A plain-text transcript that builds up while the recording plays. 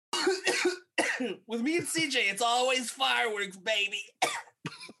With me and CJ, it's always fireworks, baby.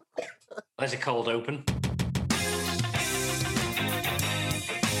 There's a cold open.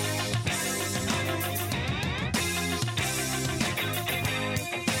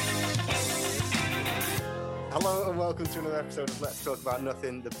 Hello and welcome to another episode of Let's Talk About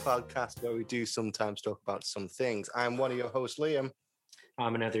Nothing, the podcast where we do sometimes talk about some things. I'm one of your hosts, Liam.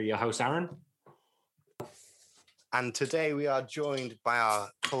 I'm another your host, Aaron. And today we are joined by our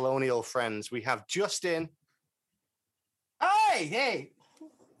colonial friends. We have Justin. Hey.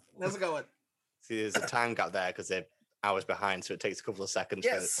 How's it going? See, there's a time gap there because they're hours behind, so it takes a couple of seconds.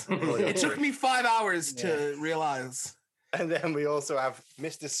 Yes. It took me 5 hours to realize. And then we also have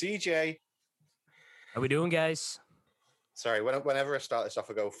Mr. CJ. How we doing, guys? Sorry, whenever I start this off,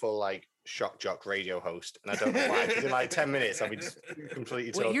 I go full like shock jock radio host, and I don't know why. Because in like 10 minutes, I'll be just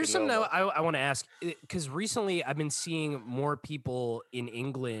completely talking. Well, here's something over. I want to ask, because recently I've been seeing more people in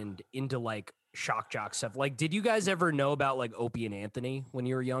England into like shock jock stuff. Like, did you guys ever know about like Opie and Anthony when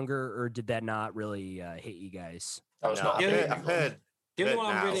you were younger, or did that not really hit you guys? I've heard. The only one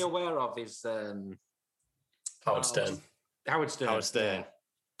I'm now. really aware of is Howard Stern. Howard Stern.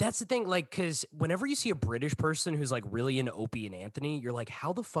 That's the thing, like, because whenever you see a British person who's like really into Opie and Anthony, you're like,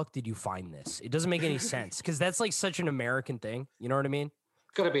 how the fuck did you find this? It doesn't make any sense because that's like such an American thing. You know what I mean?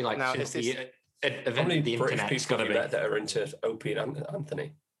 It's got to be like Now, since is the How many the British internet's people got to you be. met that are into Opie and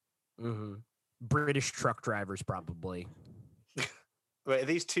Anthony? Mm-hmm. British truck drivers, probably. Wait, are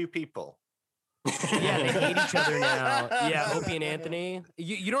these two people? Yeah, they hate each other now. Yeah, Opie and Anthony.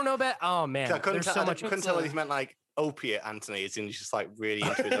 You don't know about? Oh man, I couldn't there's tell, so much. I couldn't tell if he meant like opiate Anthony, as in he's just like really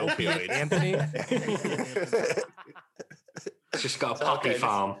into his opioids. Anthony. It's just got a poppy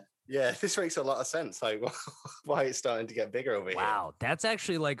farm. Yeah, this makes a lot of sense. Like why it's starting to get bigger over here. Wow, that's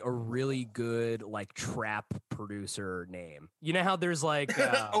actually like a really good like trap producer name. You know how there's like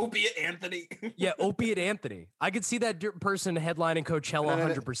Opiate Anthony. yeah, Opiate Anthony. I could see that person headlining Coachella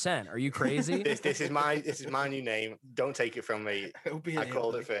 100%. Are you crazy? This is my new name. Don't take it from me. Opiate I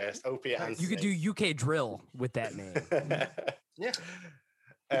called Anthony. it first. Opiate Anthony. You could do UK drill with that name. Yeah.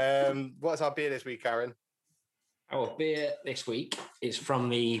 What's our beer this week, Karen? Our beer this week is from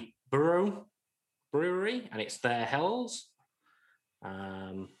the Burrow Brewery, and it's their Hells.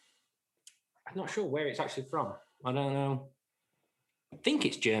 I'm not sure where it's actually from. I don't know. I think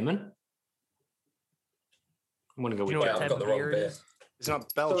it's German. I'm going to go Do you with know what German. I've type got of the wrong beer it beer. is? It's not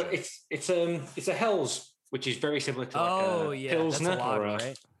So Belgium. it's a Hells, which is very similar to like Oh a yeah, Pilsner that's a lager, or a, right?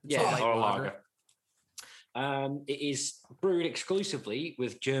 It's yeah, a light or a lager. It is brewed exclusively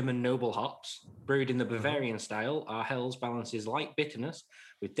with German noble hops. Brewed in the Bavarian style, our Hells balances light bitterness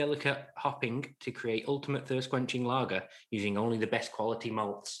with delicate hopping to create ultimate thirst-quenching lager using only the best quality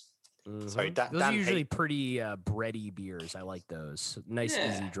malts. Mhm. Sorry, Dan Those are usually hate- pretty bready beers. I like those. Nice,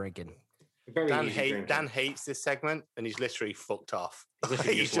 Yeah. easy drinking. Very Dan, easy drinking. Dan hates this segment, and he's literally fucked off. He's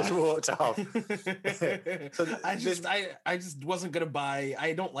literally He's just just walked off. I just wasn't gonna buy.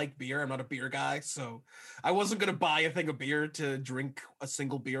 I don't like beer. I'm not a beer guy, so I wasn't gonna buy a thing of beer to drink a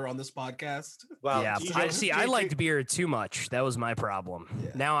single beer on this podcast. Well, Yeah, do you I just- see. do I you- liked beer too much. That was my problem.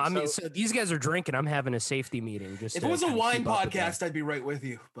 Yeah. Now I'm So- so these guys are drinking. I'm having a safety meeting. Just If to it was a kinda wine keep up with them. podcast, I'd be right with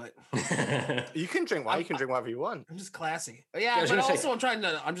you. But You can drink wine. You can drink whatever you want. I'm just classy. I Yeah, was but gonna say- also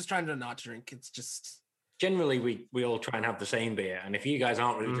I'm just trying to not drink. It's just Generally, we all try and have the same beer, and if you guys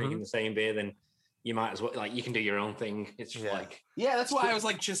aren't really Mhm. drinking the same beer, then you might as well you can do your own thing. It's just Yeah. like yeah. That's why I was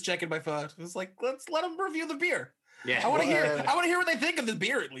like just checking my phone. It was like let's let them review the beer. I want to Well, hear. I want to hear what they think of the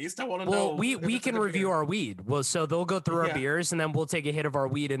beer at least. I want to know. Well, we if it's a can good review beer. our weed. Well, so they'll go through our Yeah. beers, and then we'll take a hit of our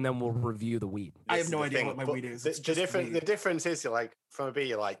weed, and then we'll review the weed. I This have no the idea thing, what my but weed is. The, It's the just different, weed. the difference is you're like from a beer,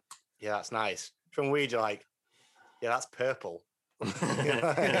 you're like, yeah, that's nice. From weed, you're like, yeah, that's purple.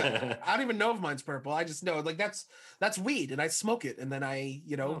 I don't even know if mine's purple. I just know like that's weed, and I smoke it, and then I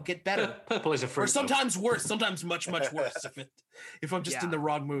get better. Purple is a fruit. Or sometimes worse, sometimes much worse if I'm just Yeah. in the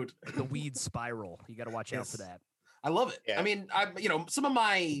wrong mood. The weed spiral. You got to watch out Yes. for that. I love it. Yeah. I mean, some of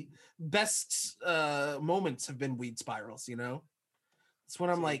my best moments have been weed spirals. It's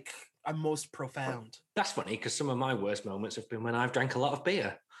when I'm most profound. That's funny because some of my worst moments have been when I've drank a lot of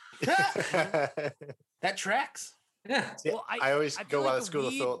beer. That tracks. Yeah. Yeah, Well, I always I go feel by like the school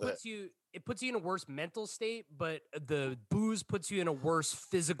of weed thought that puts you in a worse mental state, but the booze puts you in a worse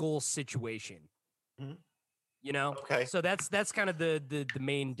physical situation. Mhm. You know? Okay. So that's kind of the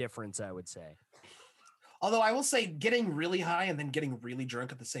main difference, I would say. Although I will say getting really high and then getting really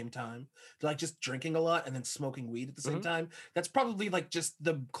drunk at the same time, like just drinking a lot and then smoking weed at the same time, that's probably like just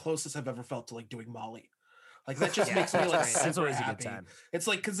the closest I've ever felt to like doing Molly. Like that just makes me like That's super always a happy. good time. It's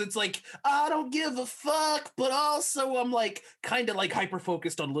like because it's like I don't give a fuck, but also I'm like kind of like hyper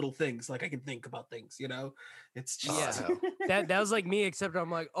focused on little things. Like I can think about things, you know. It's just Oh, no. That was like me, except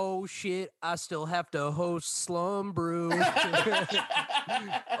I'm like, oh shit, I still have to host Slum Brew.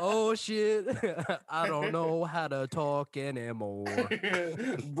 Oh shit, I don't know how to talk anymore.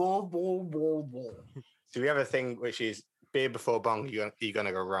 Blah, blah, blah, blah. So we have a thing which is beer before bong, you're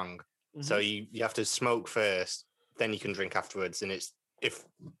gonna go wrong. So Mhm. you have to smoke first, then you can drink afterwards. And it's if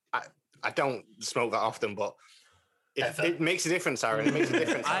I don't smoke that often, but it makes a difference, Aaron. It makes a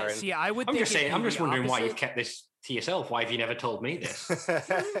difference, Aaron. I would. I'm think just it'd saying. be I'm just the wondering why you've opposite. kept this to yourself. Why have you never told me this?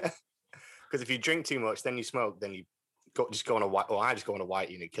 Because if you drink too much, then you smoke, then you just go on a white. Well, I just go on a white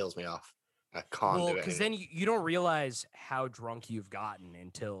and it kills me off. I can't Well, do it. because Anymore. then you don't realize how drunk you've gotten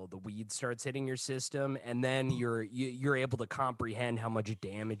until the weed starts hitting your system, and then you're able to comprehend how much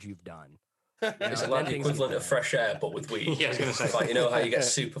damage you've done. It's Yeah, like then the things get equivalent of bad. fresh air, but with weed. Yeah, I was gonna say. It's like, you know how you get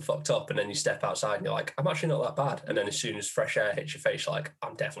super fucked up and then you step outside and you're like, I'm actually not that bad. And then as soon as fresh air hits your face, you're like,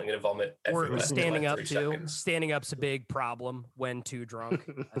 I'm definitely going to vomit everywhere. Or for standing like up 3 too. seconds. Standing up's a big problem when too drunk.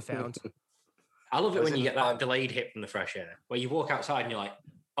 I found. I love it I when was you in- get that delayed hit from the fresh air, where you walk outside and you're like,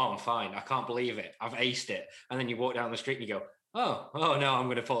 "Oh, I'm fine. I can't believe it. I've aced it." And then you walk down the street and you go, "Oh no, I'm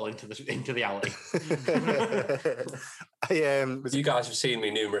going to fall into the alley." I You guys have seen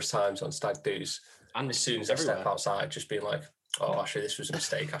me numerous times on stag do's. And As soon as I step everywhere. outside, just being like, oh, actually, this was a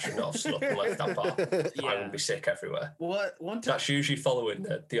mistake. I should not have stood up and left that bar. I would be sick everywhere. What one time? That's usually following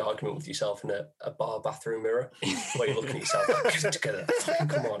the argument with yourself in a bar bathroom mirror, where you're looking at yourself like, get it together. Fucking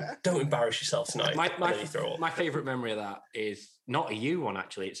come on. Don't embarrass yourself tonight. My and then you throw up. my favorite memory of that is not a you one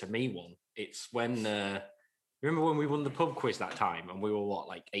actually. It's a me one. It's when remember when we won the pub quiz that time and we were what,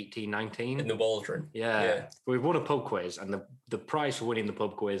 like 18, 19? In the Waldron. Yeah. We won a pub quiz and the prize for winning the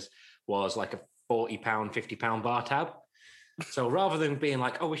pub quiz was like a £40, £50 bar tab. So rather than being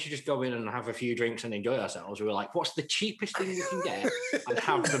like, oh, we should just go in and have a few drinks and enjoy ourselves, we were like, what's the cheapest thing we can get and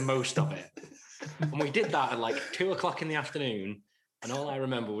have the most of it? And we did that at like 2:00 in the afternoon. And all I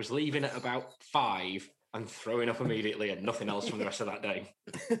remember was leaving at about 5 and throwing up immediately and nothing else from the rest of that day.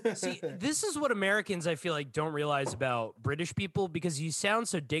 See, this is what Americans, I feel like, don't realize about British people because you sound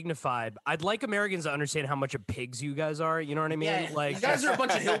so dignified. I'd like Americans to understand how much of pigs you guys are. You know what I mean? Yeah, Like, you guys are a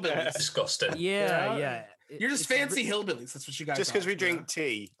bunch of hillbillies. Disgusting. yeah, Yeah. yeah. You're just It's fancy hillbillies. That's what you guys. just because are, we you drink know?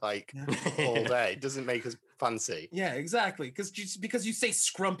 tea like Yeah. all day doesn't make us fancy. Yeah, exactly. Because you say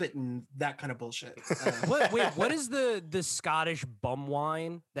scrumpet and that kind of bullshit. What is the Scottish bum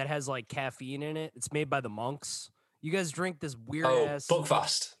wine that has like caffeine in it? It's made by the monks. You guys drink this weird Oh, ass.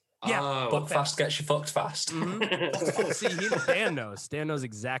 Buckfast. Yeah, Oh, Buckfast gets you fucked fast. Oh, see, Dan knows. Dan knows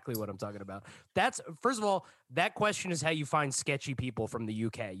exactly what I'm talking about. That's first of all, that question is how you find sketchy people from the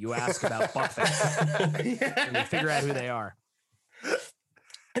UK. You ask about Buckfast and you figure out who they are. Have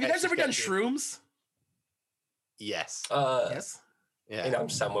you guys Extra ever done sketchy. shrooms? Yes. Yes. Yeah. In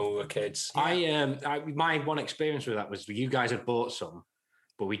Amsterdam when we were kids. My one experience with that was you guys had bought some,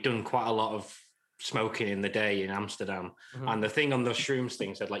 but we'd done quite a lot of smoking in the day in Amsterdam. Mhm. And the thing on the shrooms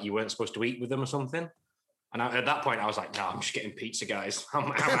thing said like you weren't supposed to eat with them or something. And at that point I was like, no, I'm just getting pizza, guys.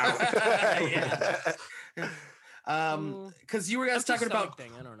 I'm out. Because you were guys That's a talking about stomach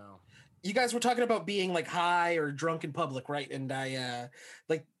thing. I don't know. you guys were talking about being like high or drunk in public, right? And I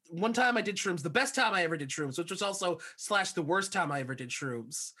like one time I did shrooms, the best time I ever did shrooms, which was also / the worst time I ever did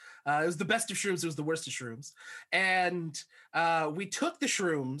shrooms. It was the best of shrooms, it was the worst of shrooms. And we took the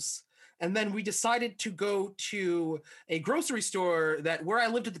shrooms and then we decided to go to a grocery store that where I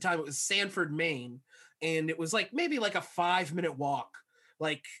lived at the time, it was Sanford, Maine. And it was like maybe like a 5-minute walk,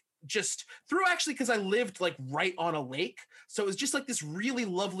 like just through actually because I lived like right on a lake. So it was just like this really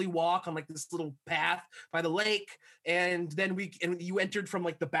lovely walk on like this little path by the lake. And then you entered from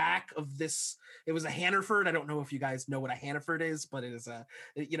like the back of this, it was a Hannaford. I don't know if you guys know what a Hannaford is, but it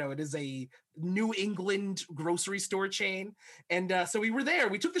is a New England grocery store chain. And so we were there,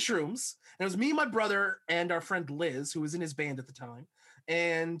 we took the shrooms and it was me, my brother and our friend Liz, who was in his band at the time.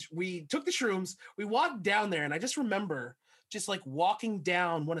 And we took the shrooms, we walked down there and I just remember just like walking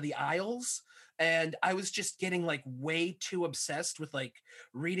down one of the aisles and I was just getting like way too obsessed with like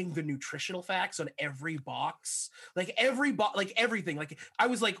reading the nutritional facts on every box, like like everything. Like I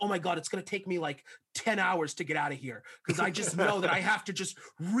was like, oh my God, it's going to take me like 10 hours to get out of here. Cause I just know that I have to just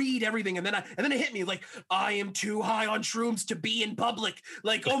read everything. And then it hit me like, I am too high on shrooms to be in public.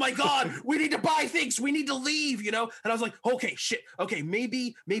 Like, oh my God, we need to buy things. We need to leave, you know? And I was like, okay, shit. Okay.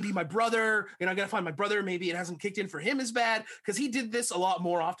 Maybe my brother, I got to find my brother. Maybe it hasn't kicked in for him as bad. Cause he did this a lot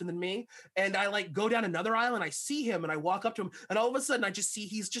more often than me. And I like go down another aisle and I see him and I walk up to him and all of a sudden I just see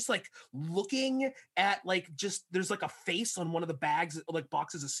he's just like looking at like just there's like a face on one of the bags, like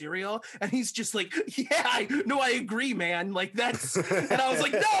boxes of cereal, and he's just like, yeah, I agree, man. Like that's and I was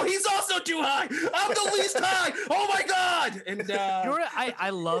like, no, he's also too high. I'm the least high. Oh my god. And you know what I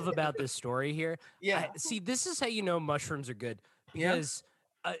love about this story here? Yeah. See, this is how you know mushrooms are good, because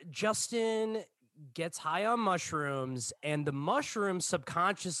Justin gets high on mushrooms and the mushrooms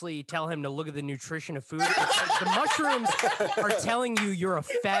subconsciously tell him to look at the nutrition of food. The mushrooms are telling you you're a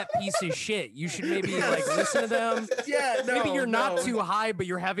fat piece of shit. You should maybe like listen to them. Yeah, no, maybe you're not no. too high, but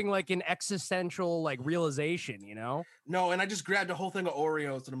you're having like an existential like realization, you know? No, and I just grabbed a whole thing of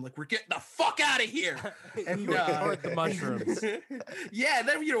Oreos and I'm like, we're getting the fuck out of here. And You ignored the mushrooms. Yeah, and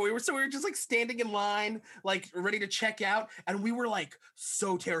then we were just like standing in line, like ready to check out, and we were like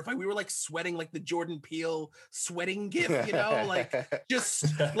so terrified. We were like sweating like the Jordan Peele sweating gif, you know, like just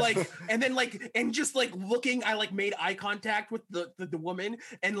like and then like and just like looking, I like made eye contact with the woman,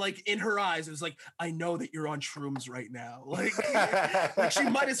 and like in her eyes it was like, I know that you're on shrooms right now. Like she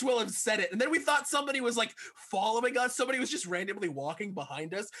might as well have said it. And then we thought somebody was like following us. Somebody was just randomly walking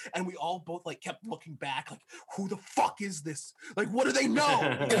behind us, and we all both like kept looking back, like, who the fuck is this? Like, what do they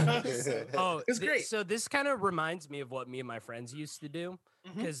know? Oh, it's great. So this kind of reminds me of what me and my friends used to do,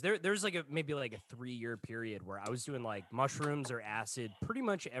 because there's like maybe like a 3-year period where I was doing like mushrooms or acid pretty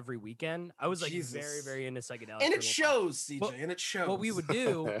much every weekend. I was like very, very into psychedelics. And it shows, CJ, and it shows. What we would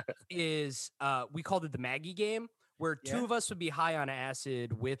do is we called it the Maggie game, where two of us would be high on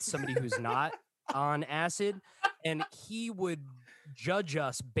acid with somebody who's not on acid, and he would judge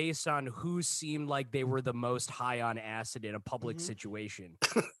us based on who seemed like they were the most high on acid in a public situation.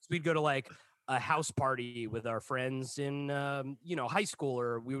 So we'd go to like a house party with our friends in high school,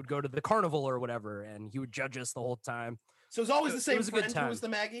 or we would go to the carnival or whatever, and he would judge us the whole time. So it was always the same It was a friend good who time. was the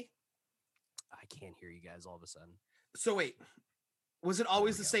Maggie? I can't hear you guys all of a sudden. So wait, was it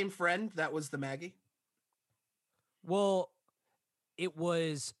always the same friend that was the Maggie? Well, it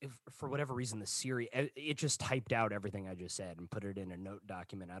was, for whatever reason, the Siri, it just typed out everything I just said and put it in a note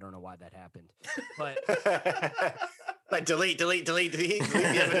document. I don't know why that happened, but like delete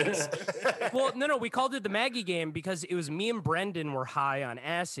the evidence. well, no, we called it the Maggie game because it was me and Brendan were high on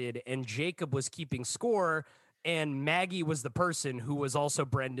acid, and Jacob was keeping score, and Maggie was the person who was also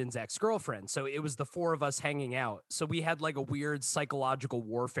Brendan's ex-girlfriend. So it was the four of us hanging out. So we had like a weird psychological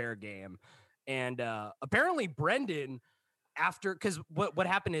warfare game, and apparently Brendan, because what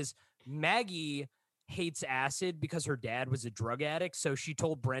happened is Maggie hates acid because her dad was a drug addict. So she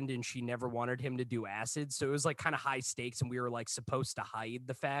told Brendan she never wanted him to do acid. So it was like kind of high stakes, and we were like supposed to hide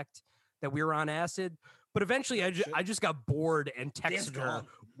the fact that we were on acid. But eventually I just got bored and texted her,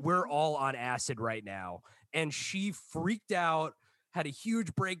 we're all on acid right now. And she freaked out, had a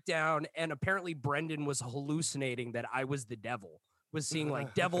huge breakdown. And apparently Brendan was hallucinating that I was the devil, was seeing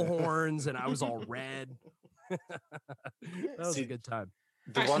like devil horns, and I was all red. That was a good time.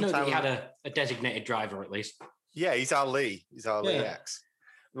 The Nice one to know that time you had a designated driver at least. Yeah, he's our Lee. He's our Lee Yeah. X.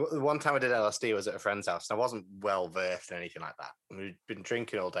 The one time I did LSD was at a friend's house, and I wasn't well versed in anything like that. And we'd been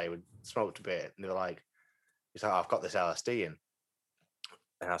drinking all day, we'd smoked a bit, and they were like, he's like, oh, I've got this LSD in.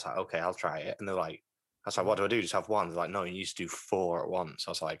 And I was like, okay, I'll try it. And they're like, I was like, what do I do? Just have one? They're like, no, you need to do 4 at once.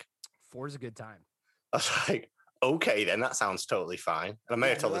 I was like, 4 is a good time. I was like, okay, then that sounds totally fine. And I may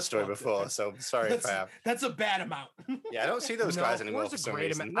have told this story before, so I'm sorry if I have. That's a bad amount. Yeah, I don't see those guys anymore 4 for is a some great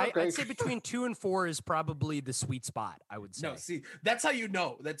reason. amount. Not great. I'd say between 2 and 4 is probably the sweet spot, I would say. No, see, that's how you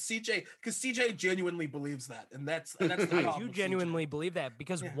know that CJ, because CJ genuinely believes that, and that's the I problem do with genuinely believe that,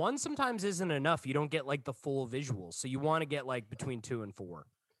 because 1 sometimes isn't enough. You don't get like the full visuals. So you want to get like between 2 and 4.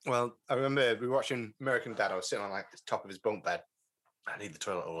 Well, I remember we were watching American Dad. I was sitting on like the top of his bunk bed. I need the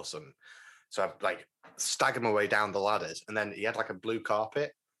toilet all of a sudden. So I like staggered my way down the ladders, and then he had like a blue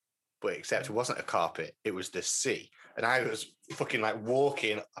carpet, but except it wasn't a carpet, it was the sea. And I was fucking like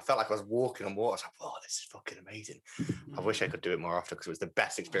walking. I felt like I was walking on water. I was like, oh, this is fucking amazing. I wish I could do it more often because it was the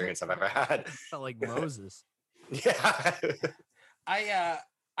best experience I've ever had. Felt like Moses. Yeah.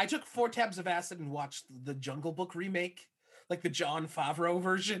 I took 4 tabs of acid and watched the Jungle Book remake, like the Jon Favreau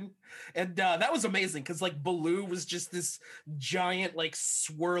version, and that was amazing because like Baloo was just this giant like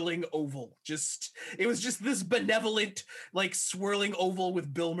swirling oval. It was just this benevolent like swirling oval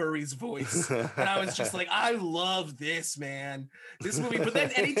with Bill Murray's voice, and I was just like, I love this, man, this movie. But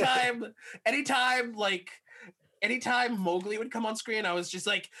then anytime Mowgli would come on screen, I was just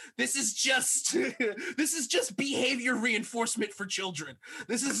like, this is just behavior reinforcement for children.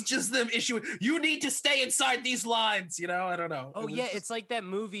 This is just them issuing, you need to stay inside these lines, you know? I don't know. Oh yeah, it's like that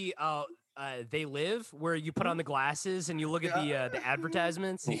movie. They Live, where you put on the glasses and you look at the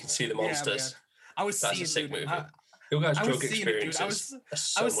advertisements. You can see the Yeah, monsters. man. I was That's seeing a sick dude, movie. Your guys' I was drug seeing it, dude. experiences.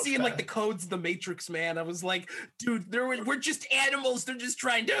 I was seeing like the codes of the Matrix, man. I was like, dude, we're just animals. They're just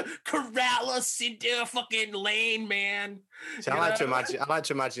trying to corral us into a fucking lane, man. So I like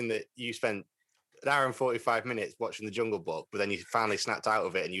to imagine that you spent an hour and 45 minutes watching the Jungle Book, but then you finally snapped out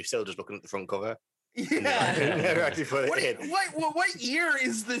of it and you're still just looking at the front cover. Yeah. Never actually put it in. What year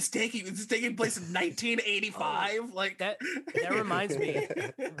is this taking? Is this taking place in 1985? Like That reminds me.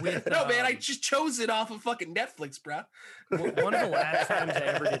 With, no, man, I just chose it off of fucking Netflix, bro. One of the last times I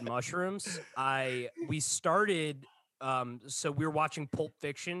ever did mushrooms, we started. So we were watching Pulp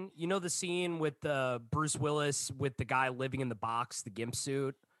Fiction. You know the scene with Bruce Willis with the guy living in the box, the gimp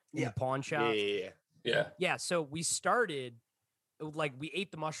suit, in the pawn shop. Yeah. So we started, like, we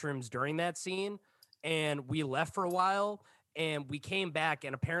ate the mushrooms during that scene, and we left for a while. And we came back,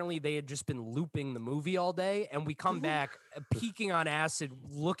 and apparently they had just been looping the movie all day. And we come back, peaking on acid,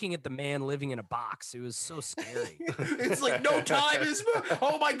 looking at the man living in a box. It was so scary. It's like no time is.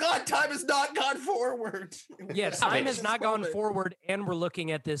 Oh my god, time has not gone forward. Yeah, time has not gone forward, and we're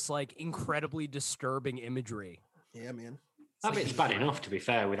looking at this like incredibly disturbing imagery. Yeah, man. That bit's bad enough, to be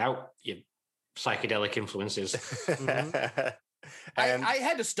fair, without your psychedelic influences. I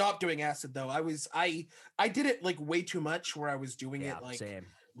had to stop doing acid though. I did it like way too much, where I was doing it like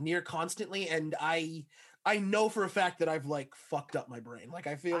near constantly, and I know for a fact that I've like fucked up my brain. Like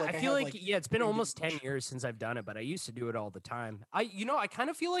I feel like it's been almost 10 years since I've done it, but I used to do it all the time. I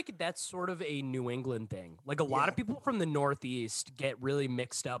kind of feel like that's sort of a New England thing. Like a lot of people from the Northeast get really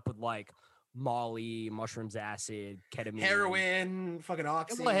mixed up with like Molly, mushrooms, acid, ketamine, heroin, fucking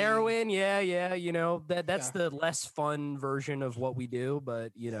oxy. Well, heroin, yeah. You know that's the less fun version of what we do,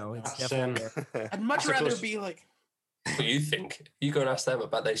 but you know it's definitely. I'd much rather be like. What do you think? You go and ask them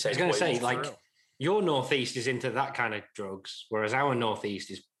about. They say. I was going to say, like, your Northeast is into that kind of drugs, whereas our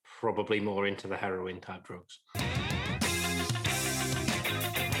Northeast is probably more into the heroin type drugs.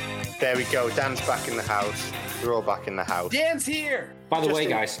 There we go. Dan's back in the house. We're all back in the house. Dan's here. By the way,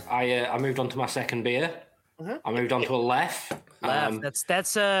 guys, I moved on to my second beer. I moved on to a Lef.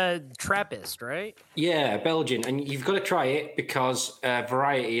 That's a Trappist, right? Yeah, Belgian, and you've got to try it because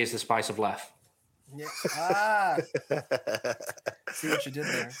variety is the spice of Lef. Yeah. See what you did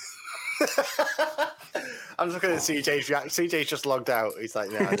there. I'm just looking at CJ's reaction. CJ's just logged out. He's like,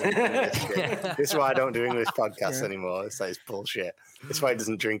 no, I don't do this shit. This is why I don't do English podcasts anymore. It's like, it's bullshit. This is why he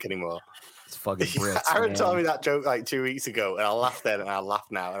doesn't drink anymore. It's fucking Brits. Aaron told me that joke like 2 weeks ago, and I laughed then, and I laugh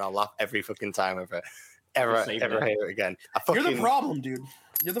now, and I'll laugh every fucking time ever hear it again. You're the problem, dude.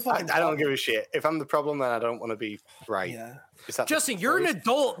 You're the fucking. I don't give a shit. If I'm the problem, then I don't want to be right. Yeah. Justin, you're an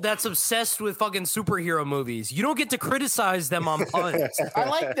adult that's obsessed with fucking superhero movies. You don't get to criticize them on puns. I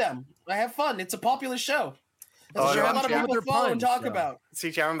like them. I have fun. It's a popular show. It's a show a lot of people follow and talk about.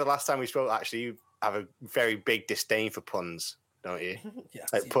 CJ, I remember the last time we spoke, actually, you have a very big disdain for puns, don't you?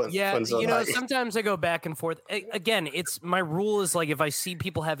 Puns you know, sometimes I go back and forth. Again, it's my rule is like if I see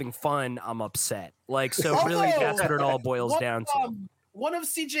people having fun, I'm upset. Like, so really that's what it all boils down to. One of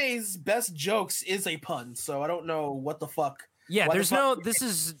CJ's best jokes is a pun, so I don't know what the fuck. Yeah,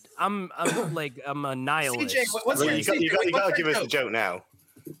 I'm a nihilist. CJ, what's your you got to give us the joke now.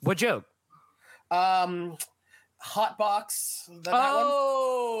 What joke? Hot box. The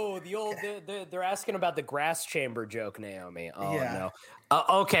old they're asking about the grass chamber joke, Naomi. Oh no.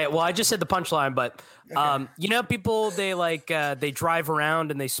 Okay, well I just said the punchline, but you know, people they drive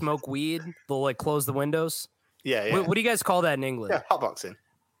around and they smoke weed. They'll like close the windows. Yeah. What do you guys call that in England? Yeah, hotboxing.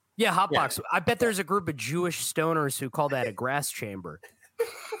 Yeah, hotbox. I bet there's a group of Jewish stoners who call that a grass chamber.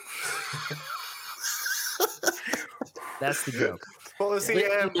 That's the joke. What was the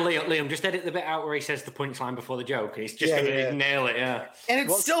Liam, just edit the bit out where he says the punchline before the joke. He's just going to nail it, yeah. And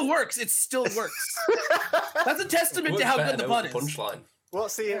still works. It still works. That's a testament to how good the pun is. Punchline. What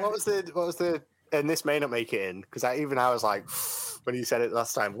was the? And this may not make it in because I was like, when you said it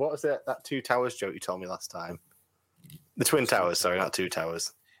last time. What was that Two Towers joke you told me last time? The Twin Towers, sorry, not Two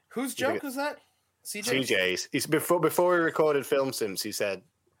Towers. Whose joke was that? CJ's. He's before we recorded Film Sims. He said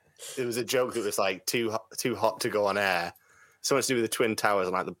it was a joke that was like too hot to go on air. Something to do with the Twin Towers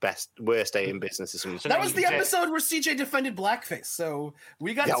and like the worst day in business or something. That was the episode where CJ defended blackface. So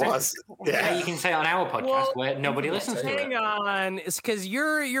we got Yeah, you can say it on our podcast where nobody listens to it. Hang on, it's because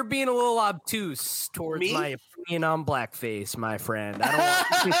you're being a little obtuse towards my opinion on blackface, my friend. I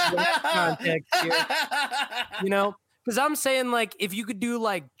don't want context here. You know, because I'm saying like if you could do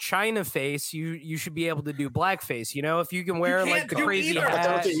like China face, you should be able to do blackface. You know, if you can wear like the crazy hat. I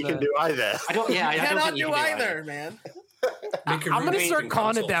don't think you can do either. I don't think you cannot can do either, man. Make a I'm gonna Ruben start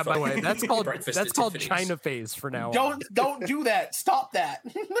calling it console that. By the for way, that's called breakfast at Tiffany's. China phase for now. on. Don't do that. Stop that.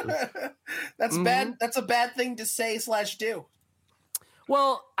 That's bad. That's a bad thing to say / do.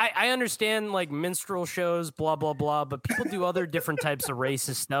 Well, I understand like minstrel shows, blah blah blah, but people do other different types of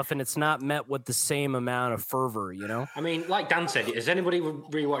racist stuff, and it's not met with the same amount of fervor, you know. I mean, like Dan said, has anybody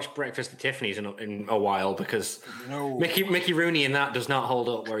rewatched Breakfast at Tiffany's in a while? Because No. Mickey Rooney in that does not hold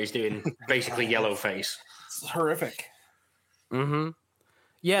up, where he's doing basically yellow face. It's horrific. Mm-hmm.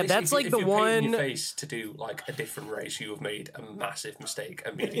 Yeah, Basically, that's like if the you're painting your one. face to do like a different race, you have made a massive mistake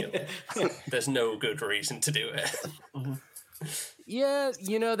immediately. There's no good reason to do it. Yeah,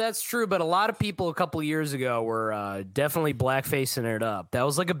 you know, that's true. But a lot of people a couple years ago were definitely blackfacing it up. That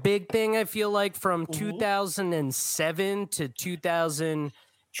was like a big thing, I feel like, from 2007 to 2000.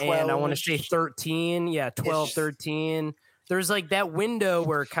 And I want to say 13. Yeah, 12, 13. There's like that window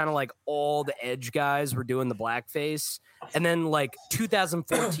where kind of like all the edge guys were doing the blackface. And then like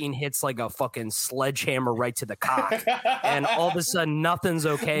 2014 hits like a fucking sledgehammer right to the cock. And all of a sudden nothing's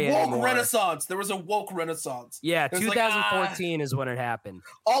okay Woke anymore. renaissance. There was a woke renaissance. Yeah, It was like, 2014 is when it happened.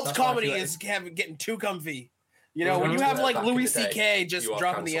 Alt That's why I comedy feel like- is getting too comfy. You know, Well, when you when have you like back in Louis the day, C.K. just you are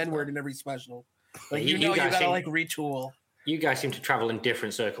dropping the cancelled N-word now. in every special. Like, You you know, you guys gotta seem- like retool. You guys seem to travel in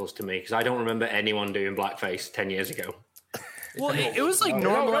different circles to me because I don't remember anyone doing blackface 10 years ago. Well, it was like No,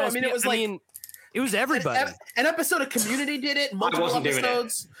 no, normal. I mean, it was like- it was everybody. An episode of Community did it. Multiple wasn't doing it.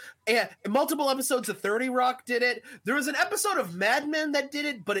 episodes. Yeah, multiple episodes of 30 Rock did it. There was an episode of Mad Men that did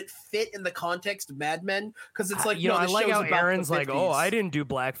it, but it fit in the context of Mad Men because it's like, you know, I this like show's how about the Aaron's like, oh, 50s. I didn't do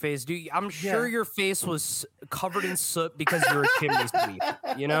blackface. Dude, I'm sure your face was covered in soot because you're a chimney sweep.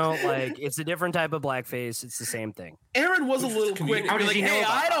 You know, like it's a different type of blackface. It's the same thing. Aaron was a Which was little quick. Community. How to be does like, he know hey,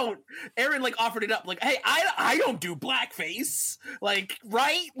 about I that? don't. Aaron like offered it up. Like, hey, I don't do blackface. Like,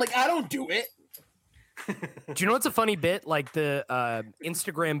 right? Like, I don't do it. Do you know what's a funny bit? Like the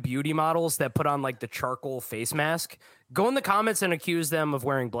Instagram beauty models that put on like the charcoal face mask. Go in the comments and accuse them of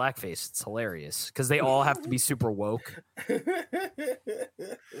wearing blackface. It's hilarious because they all have to be super woke.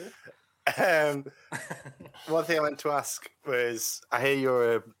 One thing I meant to ask was, I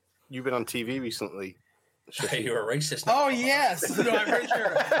hear you've been on TV recently. Hey, you're a racist now. Oh yes, no,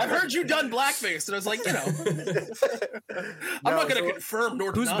 I've heard you done blackface, and I was like, you know, I'm not going to confirm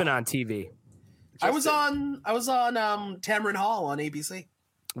nor Who's deny. been on TV? I was on Tamron Hall on ABC.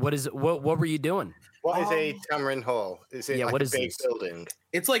 What were you doing? What is a Tamarind Hall? Is it Yeah, like what a is big this? building?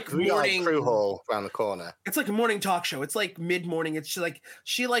 It's like We got like morning. Crew Hall around the corner. It's like a morning talk show. It's like mid morning. It's like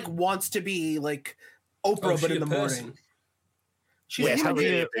she like wants to be like Oprah, Oh, but she in a the person? morning. She's Yeah, yeah, how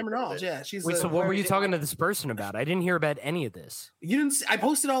big- Tamron Hall. Yeah, she's. Wait, so what were you talking to this person about? I didn't hear about any of this. You didn't. See, I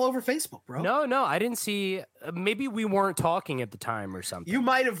posted all over Facebook, bro. No, I didn't see. Maybe we weren't talking at the time or something. You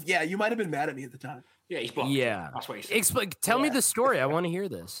might have. Yeah, you might have been mad at me at the time. Yeah, he's blocked. Yeah. That's what he said. Explain. Tell me Yeah. the story. I want to hear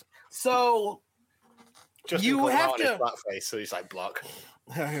this. So Just You have on his to- blackface, so he's like block.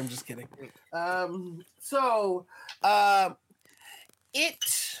 I'm just kidding. It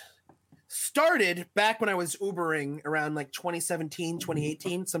started back when I was Ubering around like 2017,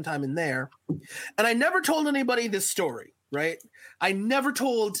 2018, sometime in there. And I never told anybody this story, right? I never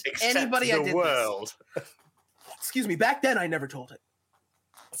told Except anybody I the did world. this. Excuse me. Back then, I never told it.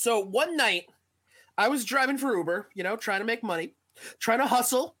 So one night, I was driving for Uber, you know, trying to make money, trying to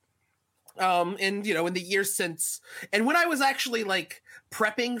hustle. And you know, in the years since, and when I was actually like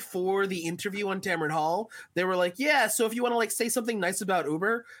prepping for the interview on Tamron Hall, they were like, yeah, so if you want to like say something nice about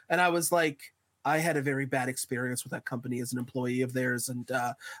Uber, and I was like, I had a very bad experience with that company as an employee of theirs, and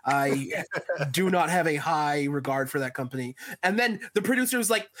I do not have a high regard for that company. And then the producer was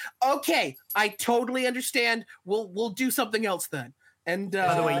like, okay, I totally understand. We'll do something else then. And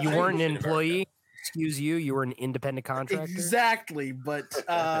By the way, you I weren't an understand employee. Excuse you were an independent contractor. exactly, but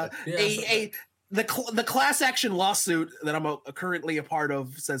Yeah, the class action lawsuit that I'm currently a part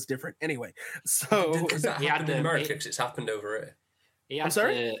of says different. Anyway, so Does that He had happen in the- America? Because it's happened over here. He had,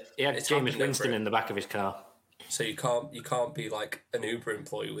 sorry? he had It's James happened over Winston it. in the back of his car. So you can't be like an Uber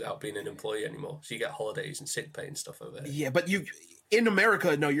employee without being an employee anymore. So you get holidays and sick pay and stuff over there. yeah, but you in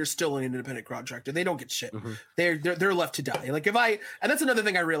America, no, you're still an independent contractor. They don't get shit. Mhm. They're left to die. Like if I, and that's another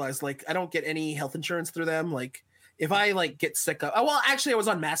thing I realized. Like I don't get any health insurance through them. Like if I like get sick of, oh, well, actually I was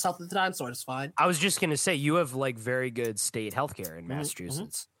on Mass Health at the time, so it's fine. I was just gonna say you have like very good state healthcare in Mhm,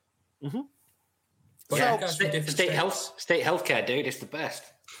 Massachusetts. But So- you guys from different State states. healthcare, dude, it's the best.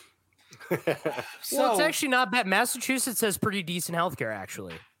 So Well, it's actually not bad. Massachusetts has pretty decent healthcare,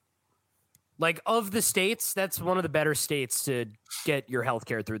 actually. Like of the states, that's one of the better states to get your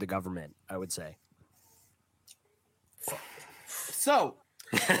healthcare through the government. I would say. So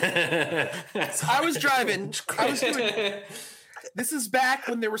I was driving. This is back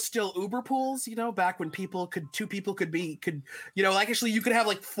when there were still Uber pools, back when two people could like actually you could have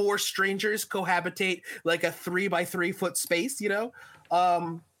like 4 strangers cohabitate like a 3x3 foot space, So I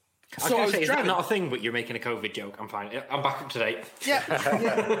I was was say, is that driving. not a thing, but you're making a COVID joke? I'm fine. I'm back up to date. Yeah,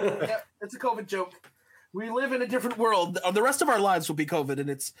 it's a COVID joke. We live in a different world. The rest of our lives will be COVID, and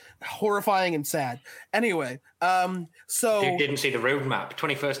it's horrifying and sad. Anyway, so You didn't see the roadmap.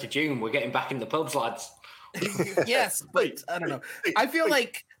 21st of June, we're getting back in the pubs, lads. yes, but I don't know. I feel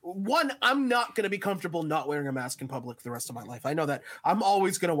like I'm not going to be comfortable not wearing a mask in public for the rest of my life. I know that I'm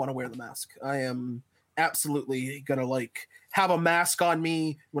always going to want to wear the mask. I am absolutely going to have a mask on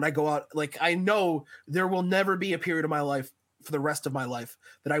me when I go out. Like I know there will never be a period of my life for the rest of my life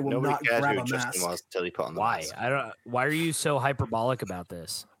that I will Nobody not cares grab who a Justin mask. was until he put on the Why? mask. Why are you so hyperbolic about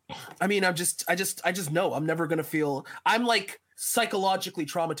this? I mean, I just know I'm never going to feel. I'm like psychologically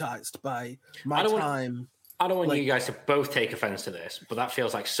traumatized by my time. I don't want you guys to both take offense to this, but that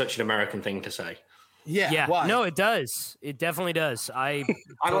feels like such an American thing to say. Yeah. Why? No, it does. It definitely does. I've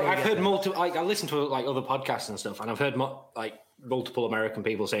heard multiple. I listen to other podcasts and stuff, and I've heard multiple American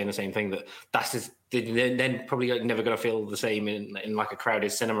people saying the same thing. They're then probably never going to feel the same in like a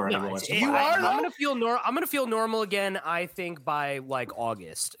crowded cinema anymore. I'm gonna feel normal again. I think by like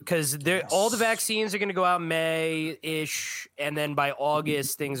August, because all the vaccines are gonna go out May-ish, and then by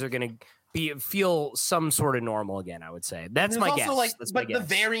August things are gonna feel some sort of normal again. I would say that's my guess. But the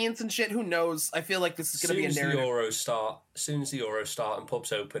variants and shit, who knows? I feel like this is going to be a narrative. As soon as the Euros start and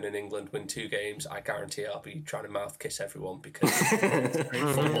pubs open in England, win 2 games, I guarantee I'll be trying to mouth kiss everyone because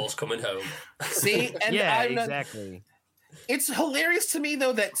football's coming home. See, and exactly. It's hilarious to me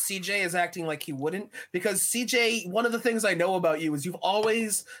though that CJ is acting like he wouldn't, because CJ, one of the things I know about you is you've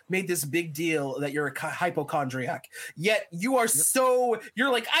always made this big deal that you're a hypochondriac. Yet you are you're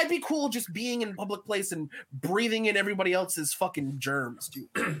like, I'd be cool just being in a public place and breathing in everybody else's fucking germs, dude.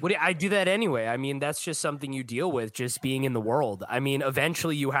 I do that anyway. I mean, that's just something you deal with, just being in the world. I mean,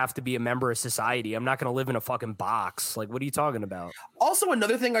 eventually you have to be a member of society. I'm not going to live in a fucking box. Like, what are you talking about? Also,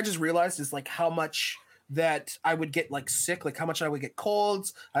 another thing I just realized is like how much that I would get like sick, like how much I would get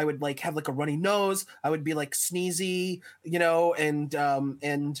colds. I would like have like a runny nose. I would be like sneezy,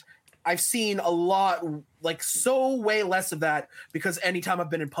 and I've seen a lot, like so way less of that because anytime I've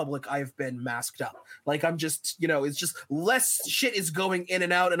been in public, I've been masked up. Like I'm just, it's just less shit is going in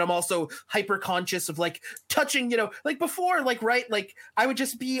and out. And I'm also hyper conscious of like touching, like before, like, right. Like I would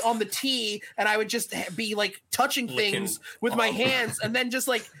just be on the tee and I would just be like touching things with my hands and then just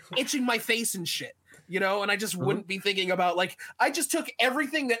like itching my face and shit. And I just wouldn't be thinking about like, I just took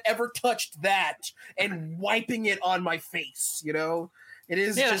everything that ever touched that and wiping it on my face, It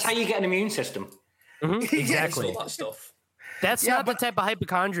is that's how you get an immune system. Mm-hmm. Exactly. All that stuff. That's not the type of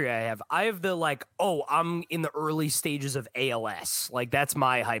hypochondria I have. I have the like, I'm in the early stages of ALS. Like that's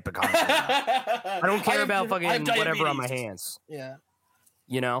my hypochondria. I don't care about fucking whatever on my hands. Yeah.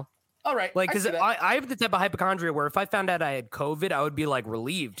 All right. Like, because I have the type of hypochondria where if I found out I had COVID, I would be like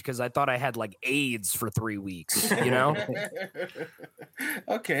relieved because I thought I had like AIDS for 3 weeks,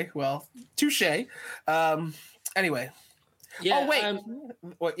 Okay. Well, touche. Anyway. Yeah. Oh, wait.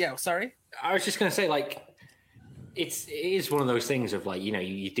 What? Yeah. Sorry. I was just going to say, like, it is one of those things of like,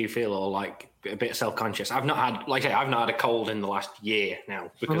 you do feel all like a bit self-conscious. I've not had a cold in the last year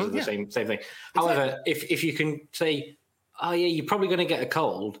now because of the same thing. Exactly. However, if you can say, oh yeah, you're probably going to get a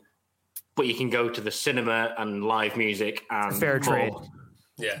cold, but you can go to the cinema and live music and fair trade.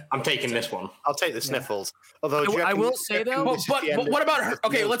 Yeah, I'm taking this one. I'll take the sniffles. Although I will say though, but what about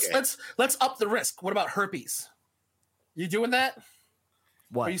okay? Let's up the risk. What about herpes? You doing that?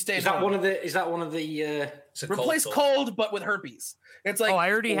 What? Are you staying? Is that one of the? Replace cold, but with herpes. It's like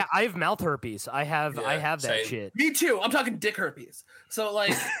I have mouth herpes. I have that same. shit. Me too. I'm talking dick herpes. So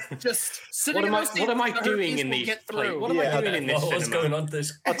like, just sitting. What am I doing in these? What am I doing in this? What's going on?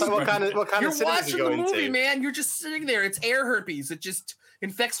 What kind of You're cinema watching are you the going movie, to? man. You're just sitting there. It's air herpes. It just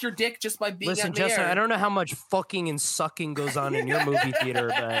infects your dick just by being. Listen, Justin, I don't know how much fucking and sucking goes on in your movie theater,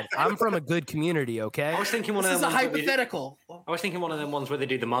 but I'm from a good community, okay? I was thinking This is a hypothetical. I was thinking one of them ones where they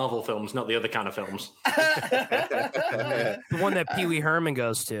do the Marvel films, not the other kind of films. The one that Pee Wee Herman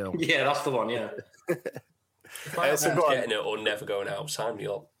goes to. Yeah, that's the one. Yeah. If I So am go on. getting it or never going out, sign me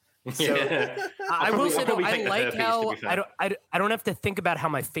up. I will say though, I take the like herpes, how to be fair. I don't have to think about how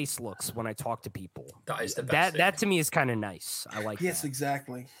my face looks when I talk to people. That is the best. That to me is kind of nice. I like Yes, that.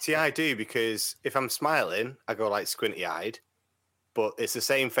 exactly. See, I do, because if I'm smiling, I go like squinty-eyed, but it's the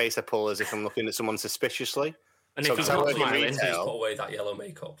same face I pull as if I'm looking at someone suspiciously. And So if he's I not work in smiling, retail. Please put away that yellow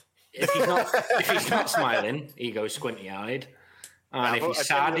makeup. if he's not smiling, he goes squinty-eyed. And if he's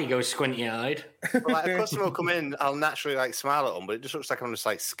sad, he goes squinty-eyed. Like a customer will come in, I'll naturally like smile at them, but it just looks like I'm just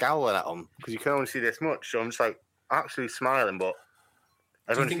like scowling at them because you can only see this much. So I'm just like actually smiling, but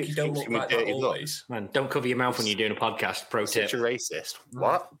Do you think you don't look like that always? Man, don't cover your mouth when you're doing a podcast. Pro tip. Such a racist.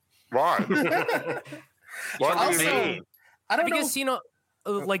 What? Why? What do you mean? I don't Have you know. guys seen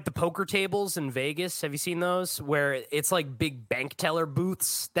like the poker tables in Vegas? Have you seen those where it's like big bank teller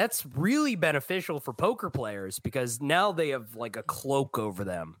booths? That's really beneficial for poker players because now they have like a cloak over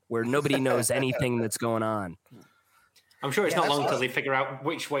them where nobody knows anything that's going on. I'm sure it's Yeah, not that's long until awesome. they figure out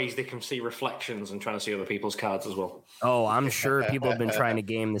which ways they can see reflections and trying to see other people's cards as well. Oh, I'm sure people have been trying to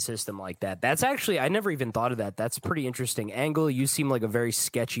game the system like that. That's actually, I never even thought of that. That's pretty interesting. Angle, you seem like a very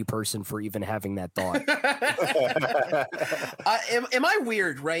sketchy person for even having that thought. Am I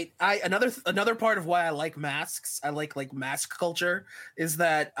weird? Right. Another part of why I like masks. I like mask culture. Is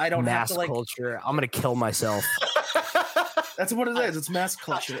that I don't have Mask to like. culture. I'm going to kill myself. That's what it is. It's mask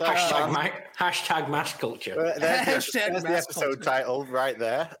culture. Hashtag mask culture. There's Hashtag the mask episode culture. title right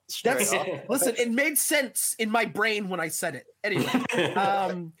there. That's Straight off. listen. It made sense in my brain when I said it. Anyway,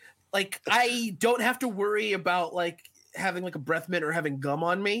 like I don't have to worry about like having like a breath mint or having gum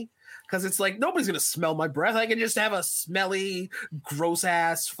on me because it's like nobody's gonna smell my breath. I can just have a smelly, gross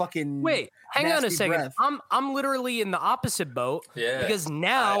ass fucking. Wait, hang on a nasty second. breath. I'm literally in the opposite boat Yeah. because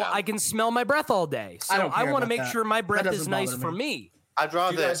now I I can smell my breath all day. So I don't I care want to about make that. sure my breath is doesn't nice bother for me. me. I'd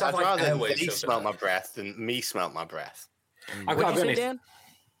rather guys have, like, they airwaves smell over my there? breath than me smell my breath. I've What got did to you be say, honest.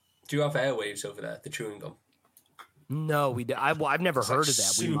 Dan? Do you have airwaves over there? The chewing gum. No, we. I've never It's heard like of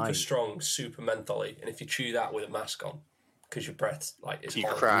that. We super might. strong, super mentholy, and if you chew that with a mask on, because your breath like is You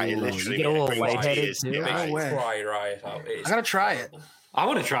horrible. cry, Ooh, literally. you get a little brings lightheaded tears to too? your No eyes. way. Cry your eyes out. It is I gotta try it. horrible, I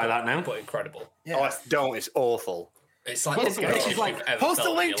want to try that now. but incredible. Yeah. Oh, don't. It's awful. It's like Post- the best it's like- you've ever Post a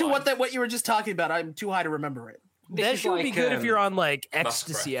felt in link to your what life. what you were just talking about. I'm too high to remember it. That is should be like, good if you're on like Musk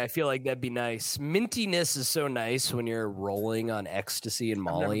ecstasy. breath. I feel like that'd be nice. Mintiness is so nice when you're rolling on ecstasy and I've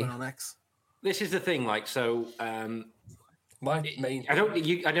never Molly. been on X. This is the thing, like, so My main. I don't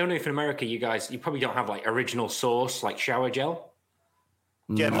know if in America you probably don't have like original source like shower gel.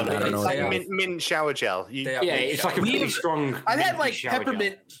 Yeah, No, but I don't know. they like have- mint shower gel. They have Yeah, mint it's like a shower really gel. strong. I've had minty like shower gel.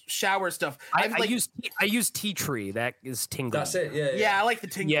 peppermint shower stuff. I I've like use tea tree. That is tingling. That's it. Yeah. yeah, I like the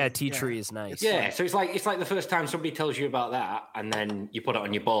tingling. Yeah, tea tree is nice. Yeah, so it's like the first time somebody tells you about that, and then you put it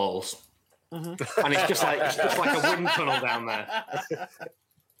on your balls, and it's just like a wind tunnel down there.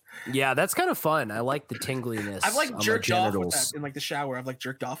 Yeah, that's kind of fun. I like the tingliness. I've like on my jerked off with genitals. that in like the shower. I've like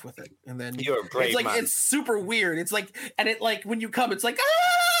jerked off with it, and then You're a brave it's like man. it's super weird. It's like and it like when you come, it's like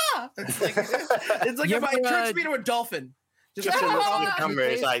ah! It's like You it ever, turns me to a dolphin. Just Justin looks at the ah! camera.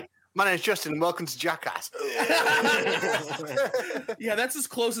 It's like, my name's Justin, and welcome to Jackass. Yeah, that's as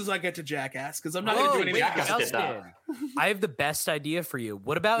close as I get to Jackass because I'm not Oh, gonna do anything. wait, Jackass did that. Justin, I have the best idea for you.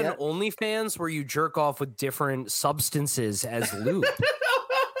 What about Yeah. an OnlyFans where you jerk off with different substances as lube?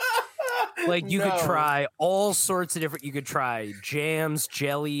 Like you could No. try all sorts of different. You could try jams,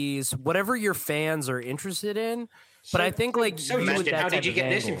 jellies, whatever your fans are interested in. But I think like So, you with Justin, that how type did you of get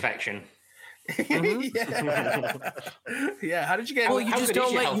this angle. infection? yeah. Yeah, how did you get? Well, you How just good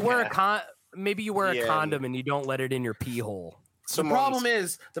is don't your let you wear a healthcare? maybe you wear a Yeah. condom and you don't let it in your pee hole. the problem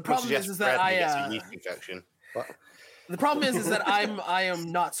is that the problem is that I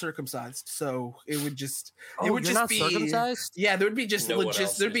am not circumcised, so it would just Oh, it would you're just not be circumcised. yeah, there would be just No one legit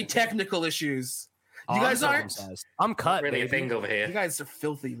else there'd be is. technical issues. Oh, You I'm guys aren't? circumcised. I'm cut. Really a baby. thing over You here. guys are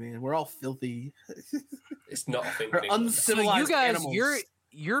filthy, man. We're all filthy. It's not a thing. We're in England. So uncivilized you guys, animals.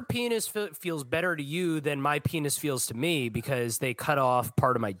 your penis feels better to you than my penis feels to me because they cut off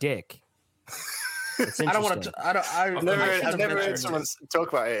part of my dick. It's I don't want interesting. to. I don't. I, I've Never, I I've shouldn't never have heard mentioned someone it. talk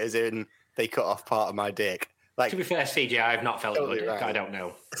about it as in they cut off part of my dick. Like, To be fair, CJ, I've not felt Totally good. right. I don't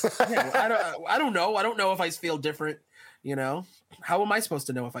know. Yeah, I don't know. I don't know if I feel different. You know, how am I supposed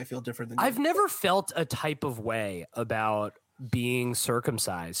to know if I feel different than you? I've never felt a type of way about being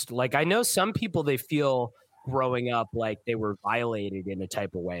circumcised. Like I know some people they feel growing up like they were violated in a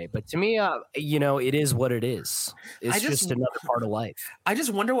type of way, but to me, you know, it is what it is. It's I just just- another part of life. I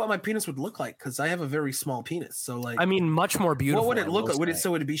just wonder what my penis would look like because I have a very small penis. So like, I mean, much more beautiful. what would it I look will like? Would it say.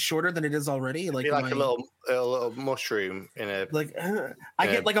 so would it be shorter than it is already? Like, be like am a I- little mushroom in a. like I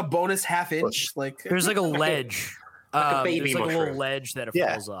get like a bonus half inch. Like There's like a ledge. Like a baby there's like a little mushroom. ledge that it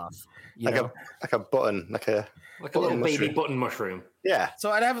Yeah. falls off. You Like know? a button, like a Like a little Button baby mushroom. button mushroom. yeah.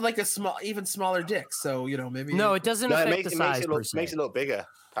 so I'd have like a small, even smaller dick. So you know maybe No, it doesn't No, it affect makes, the it makes size it per look se. makes it look bigger.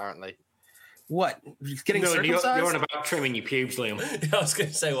 Apparently, what getting No, you're circumcised? on about trimming your pubes, Liam. I was going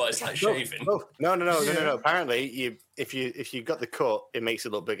to say what it's like shaving. No. Apparently, if you got the cut, it makes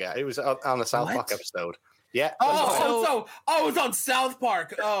it look bigger. It was on the South What? Park episode. Yeah. It's on South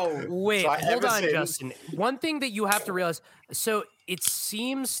Park. Oh, Wait, So hold ever on, since- Justin. One thing that you have to realize, so it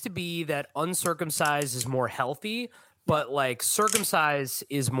seems to be that uncircumcised is more healthy, but like circumcised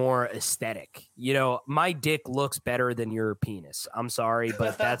is more aesthetic. You know, my dick looks better than your penis. I'm sorry,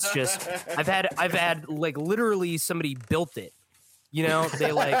 but that's just I've had like literally somebody built it. You know, they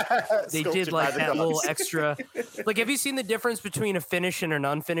Sculpted did by like the that little gods. extra. Like, have you seen the difference between a finished and an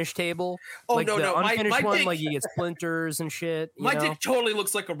unfinished table? Oh, like no, the no. unfinished My one, dick- like you get splinters and shit. You my know? dick totally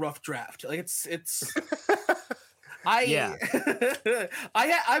looks like a rough draft. Like it's.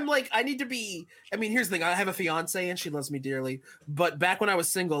 I'm like, I need to be. I mean, here's the thing. I have a fiance and she loves me dearly. But back when I was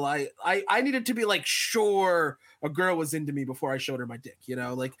single, I needed to be like sure a girl was into me before I showed her my dick. You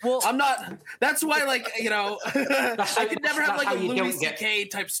know, like Well- I'm not. That's why, like, you know, I could never have that's like how a you Louis don't get- C.K.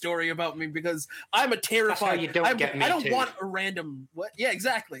 type story about me because I'm a terrified. you don't get me I don't too. want a random. What? Yeah,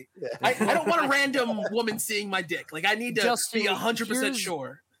 exactly. I don't want a random woman seeing my dick. Like I need to Justin, be 100% here's-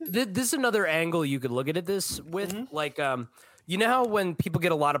 sure. This is another angle you could look at this with. Mm-hmm. Like, you know how when people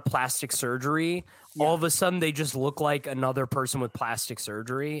get a lot of plastic surgery, all of a sudden they just look like another person with plastic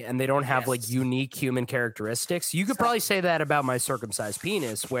surgery and they don't have like unique human characteristics. You could probably say that about my circumcised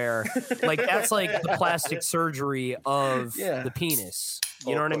penis, where like that's like the plastic surgery of Yeah. the penis.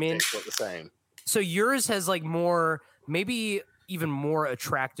 You All know what I butt mean? dicks look the same. So yours has like more, maybe even more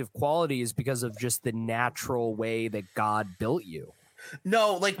attractive qualities because of just the natural way that God built you.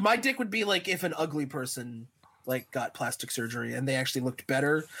 No, like my dick would be like if an ugly person like got plastic surgery and they actually looked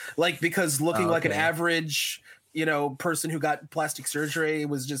better. Like because looking like an Okay. average, you know, person who got plastic surgery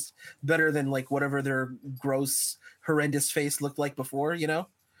was just better than like whatever their gross, horrendous face looked like before, you know?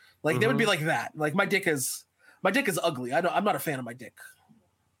 Like they would be like that. Like my dick is ugly. I'm not a fan of my dick.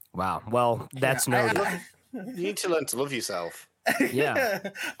 Wow. Well, that's Yeah, noted. You need to learn to love yourself. Yeah.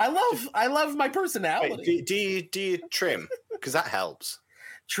 I love my personality. Wait, do you trim? Because that helps.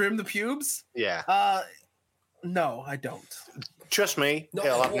 Trim the pubes? Yeah. No, I don't. Trust me, No,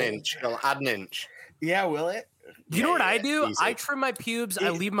 it'll it add an won't. inch. It'll add an inch. Yeah, will it? You know what I Yeah, do? easy. I trim my pubes. I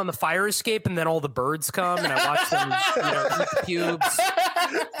leave them on the fire escape, and then all the birds come, and I watch them, eat the pubes.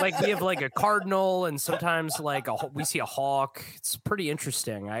 Like we have like a cardinal, and sometimes like we see a hawk. It's pretty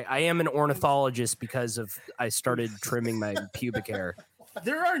interesting. I am an ornithologist because of I started trimming my pubic hair.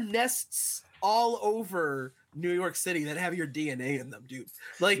 There are nests all over New York City that have your DNA in them, dude.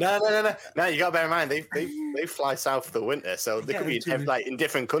 Like No. No, you got to bear in mind they fly south for the winter, so they Yeah, could be dude. like in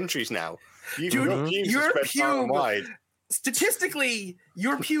different countries now. Dude, Pubes your are spread far and pube- wide. statistically,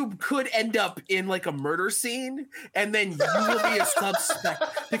 your pube could end up in like a murder scene, and then you will be a suspect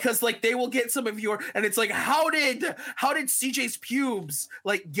because like they will get some of your, and it's like how did CJ's pubes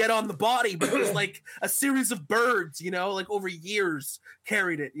like get on the body? Because like a series of birds, you know, like over years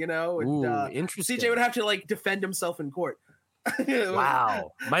carried it, you know. And, Ooh, interesting. CJ would have to like defend himself in court.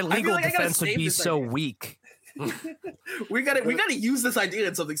 Wow, my legal like I gotta defense would save be this so idea. weak. we gotta use this idea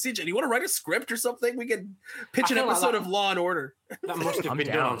in something. CJ, do you want to write a script or something? We can pitch an feel like episode that- of Law and Order. That must have I'm been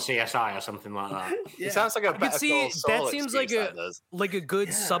done down. on CSI or something like that. Yeah. It sounds like a better see, Call Saul that seems like excuse, a- that does. Like a good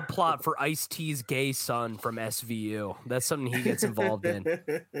Yeah. subplot for Ice-T's gay son from SVU. That's something he gets involved in.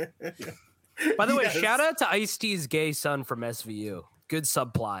 By the way, Yes. shout out to Ice-T's gay son from SVU. Good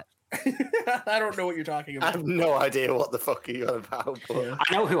subplot. I don't know what you're talking I about. have no idea what the fuck are you on about. But Yeah.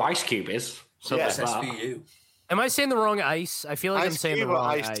 I know who Ice Cube is. So Yeah. there's That's that. SVU. Am I saying the wrong ice? I feel like I'm Ice saying the Cube or wrong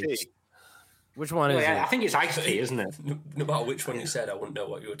Ice ice. T? Which one Well, is yeah, I it? think it's Ice T, isn't it? No matter which one you said, I wouldn't know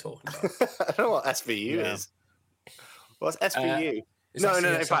what you were talking about. I don't know what SVU Yeah. is. What's SVU? Is No, that no,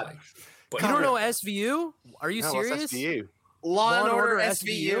 in CSI? fact- But You don't know SVU? Are you No, serious? what's SVU? Law and Order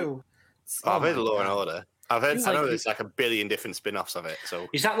SVU? SVU. Oh, I've heard my Law and God. Order. I've heard. You I know like- there's like a billion different spin-offs of it. So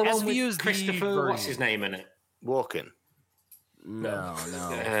Is that the one SVU is with the Christopher? What's version. his name in it? Walking. No.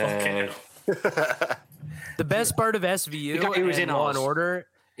 Uh, The best part of The SVU guy who was and in Law and Oz. Order,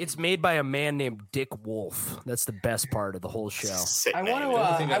 it's made by a man named Dick Wolf. That's the best part of the whole show. Sick I name. wanna, The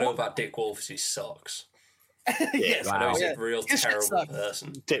only thing I know wa- about Dick Wolf is he sucks. Yes, I know Wow. he's yeah. a real His shit terrible sucks.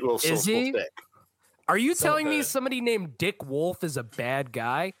 person. Dick Wolf Is sucks he? dick. Are you So telling me bad. somebody named Dick Wolf is a bad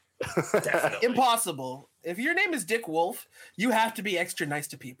guy? Definitely. Impossible. If your name is Dick Wolf, you have to be extra nice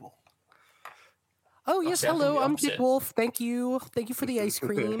to people. Oh, yes, definitely hello. the I'm Dick opposite. Wolf. Thank you. Thank you for the ice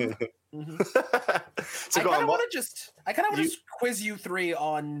cream. So I go kind on. of What, want to just quiz you three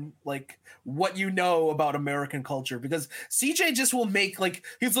on like what you know about American culture because CJ just will make like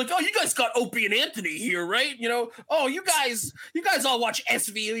he's like, oh, you guys got Opie and Anthony here, right? You know, oh, you guys all watch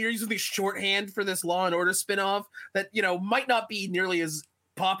SVU. You're using this shorthand for this Law and Order spinoff that you know might not be nearly as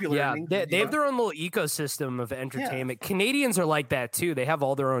popular. Yeah, in England, they you have know? their own little ecosystem of entertainment. Canadians are like that too. They have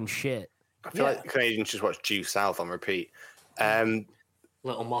all their own shit. I feel like Canadians just watch Due South on repeat.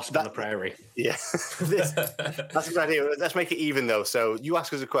 Little Moss on the Prairie. Yeah, that's a good idea. Let's make it even though. So you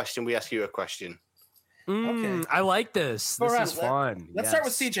ask us a question, we ask you a question. Okay. I like this. All This right, is fun. Let's start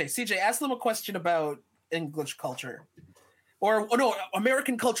with CJ. CJ, ask them a question about English culture, or no,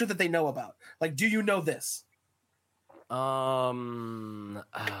 American culture that they know about. Like, do you know this?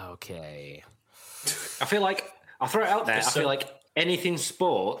 Okay. I feel like I'll throw it out there. I feel like anything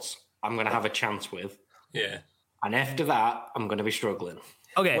sports, I'm going to have a chance with, Yeah. and after that, I'm going to be struggling.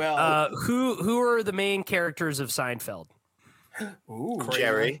 Okay. Well- Who are the main characters of Seinfeld? Ooh,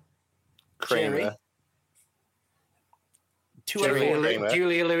 Jerry, Kramer, Jerry. Two out of four. Kramer.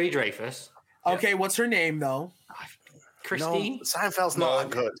 Julia Louis-Dreyfus, Okay, what's her name though? Christine. No, Seinfeld's not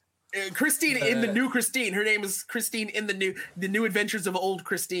that good. Christine in the new Christine. Her name is Christine in the new Adventures of Old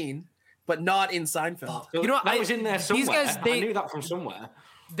Christine, but not in Seinfeld. You know what, that was in there somewhere. these guys, I knew that from somewhere.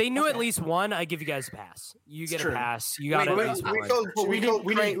 They knew at least one. I give you guys a pass. You get true. a pass. You got Wait, at wait, least We one.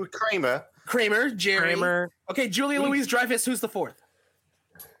 called Kramer, Kramer, Jerry. Kramer, Okay, Julia Louis-Dreyfus. Who's the fourth?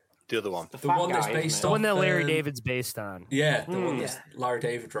 the other one. The fat one that's guy, based isn't the on one that Larry David's based on. Yeah, the one yeah. that Larry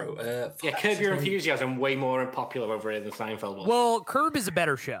David wrote. Yeah, Curb Your Enthusiasm way more popular over here than Seinfeld was. Well, Curb is a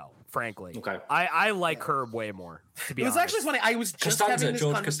better show, frankly. Okay. I like Curb way more. To be It was honest, actually funny. I was just having Costanza, this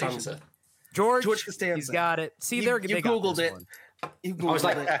George conversation. Costanza. George Costanza. He's got it. See, You- they're you they got Googled this it. one. You I was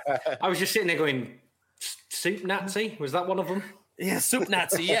Googled like, it. I was just sitting there going, Soup Nazi? Was that one of them? Yeah, Soup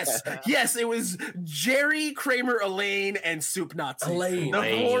Nazi. Yes, yes, it was Jerry, Kramer, Elaine, and Soup Nazi. Elaine.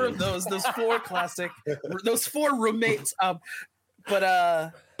 The four of those four classic, those four roommates.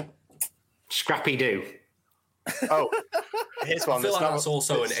 But Scrappy Doo. Oh, here's I one. feel That's like not, that's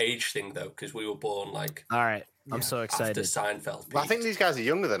also an age thing though, because we were born like All right, I'm so after excited. Seinfeld. I think these guys are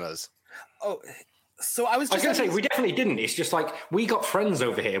younger than us. oh, so I was I was just going to say, having we definitely didn't. It's just like, we got Friends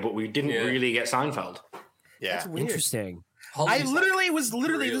over here, but we didn't Yeah. really get Seinfeld. Yeah. That's weird. Interesting. I literally was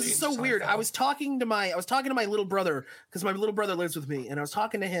really this is so into weird. I Seinfeld. was talking to my little brother because my little brother lives with me, and I was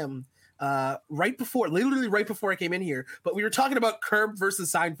talking to him literally right before I came in here. But we were talking about Curb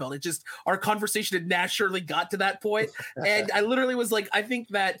versus Seinfeld. It just our conversation had naturally got to that point, and I literally was like, I think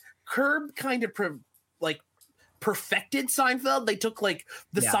that Curb kind of perfected Seinfeld. They took like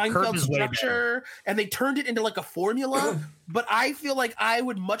the Yeah, Curb Seinfeld is way structure and they turned it into like a formula. But I feel like I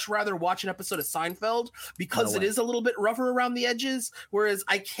would much rather watch an episode of Seinfeld because No it way. is a little bit rougher around the edges. Whereas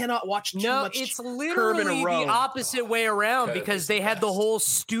I cannot watch too No, much it's Curb in literally a row. the opposite way around Curb because is they the had the best. whole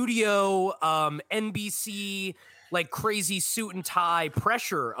studio NBC like crazy suit and tie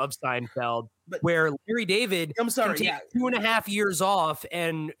pressure of Seinfeld, But- where Larry David I'm sorry, can take yeah. 2.5 years off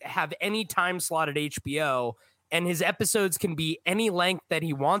and have any time slot at HBO, and his episodes can be any length that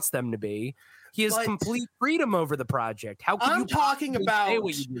he wants them to be. He has But- complete freedom over the project. How can I'm you talking possibly about say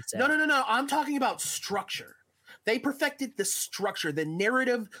what you just said? no. I'm talking about structure. They perfected the structure, the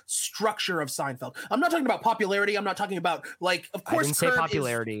narrative structure of Seinfeld. I'm not talking about popularity. I'm not talking about like, of I course, didn't say Curb is-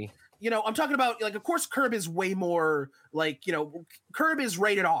 popularity. I'm talking about like, of course, Curb is way more like, Curb is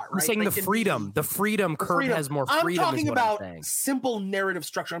rated R. Right? I'm saying They the can be- freedom. The freedom. the Curb freedom. has more I'm freedom. talking is what I'm about saying. simple narrative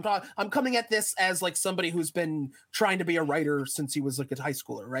structure. I'm coming at this as like somebody who's been trying to be a writer since he was like a high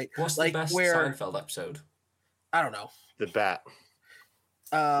schooler, right? What's like the best where Seinfeld episode? I don't know. The bat.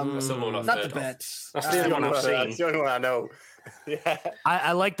 That's the one I've Not heard the of. bet. That's That's the the only one I've That's seen. the only one I know. Yeah.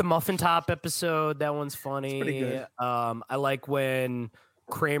 I like the muffin top episode. That one's funny. pretty good. I like when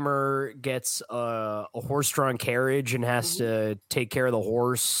Kramer gets a horse-drawn carriage and has to take care of the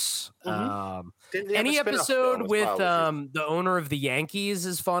horse. Didn't they have Any a spin-off film episode as with well, which the owner of the Yankees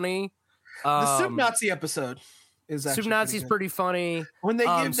is funny. The Soup Nazi episode is actually Soup Nazi's good. pretty funny. When they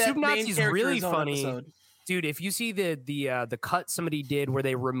give that Soup main Nazi's character really his own funny. episode. Dude, if you see the cut somebody did where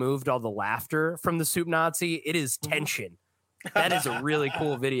they removed all the laughter from the Soup Nazi, it is tension. That is a really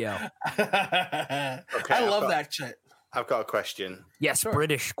cool video. I I've love got- that shit. I've got a question, Yes,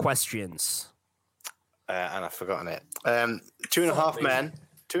 British questions. and I've forgotten it. Two and a Half me. Men,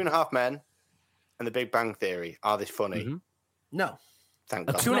 Two and a Half Men, and The Big Bang Theory. Are they funny? Mhm. No. Thank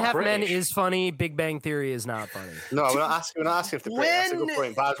A God. Two and a not Half Men British. is funny. Big Bang Theory is not funny. No, we're not asking. We're not asking if they're British. That's a good When-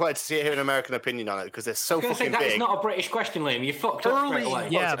 point. But I just wanted to see an American opinion on it because they're so I was gonna say, fucking that is big. not a British question, Liam. You fucked up straight Early- away.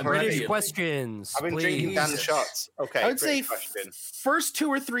 Yeah, it's British American. questions. I've been please. drinking Dan's Jesus. shots. Okay, I would say British question. first 2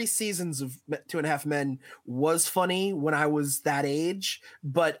 or 3 seasons of Two and a Half Men was funny when I was that age,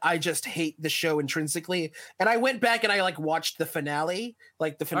 but I just hate the show intrinsically. And I went back and I like watched the finale,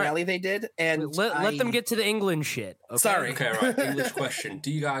 like the All right. finale they did, and Let them I- get to the England shit. Okay? Sorry. Okay, right. English question.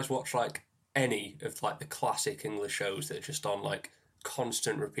 Do you guys watch like any of like the classic English shows that are just on like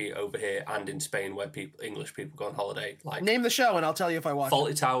constant repeat over here and in Spain where English people go on holiday. Like Name the show and I'll tell you if I watch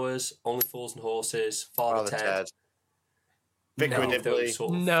Faulty it. Towers, Only Fools and Horses, Father Ted. Vicar No, and those Dibley.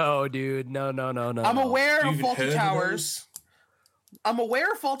 sort of- No, dude. No. I'm aware Have you of even Faulty heard of Towers. those? I'm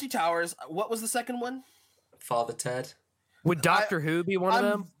aware of Faulty Towers. What was the second one? Father Ted. Would Doctor Who be one of I'm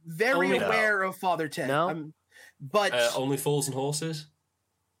them? very Only- aware of Father Ted. No? But Only Fools and Horses.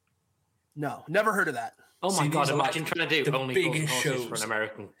 no, never heard of that. Oh my See, god! these are Imagine like trying to do the Only Fools and biggest Horses for shows an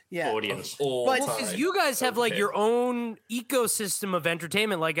American Yeah. audience. All But- Well, because time you guys have over like here. your own ecosystem of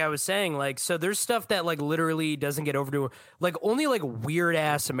entertainment, like I was saying. Like, so there's stuff that like literally doesn't get over to like only like weird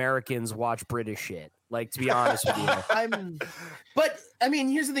ass Americans watch British shit. Like, to be honest with you. But I mean,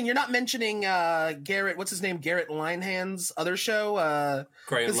 here's the thing: you're not mentioning Garrett. What's his name? Garrett Linehand's other show.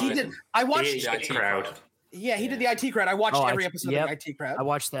 Graham Because he did. Linehan. I watched. The IT crowd. Yeah, he did the IT Crowd. I watched Oh, every episode yep. of the IT Crowd. I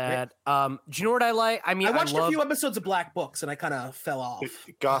watched that. Do you know what I like? I mean, I watched a love, few episodes of Black Books, and I kind of fell off.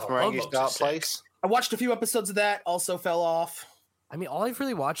 Garth Oh, Marenghi's Logos Dark is sick. Place. I watched a few episodes of that, also fell off. I mean, all I've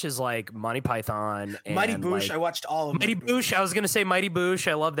really watched is like Monty Python and Mighty Boosh. like, I watched all of Mighty Boosh. I was gonna say Mighty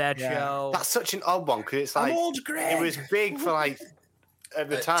Boosh. I love that Yeah. show. That's such an odd one because it's I'm like old Greg. it was big for like at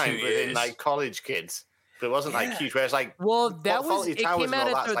the time 2 within years. like college kids, but it wasn't like Yeah. huge. Where it's like Well, that was Fawlty it Towers came and out all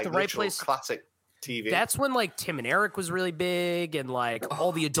at that's, the like, right literal place. Classic TV. That's when like Tim and Eric was really big, and like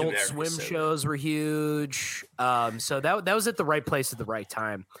all the Tim Adult and Eric Swim was so shows were huge. So that was at the right place at the right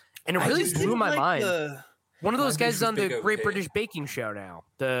time, and it I really just blew didn't my like mind. the- One of those Language guys is was on big the over Great here. British Baking Show now.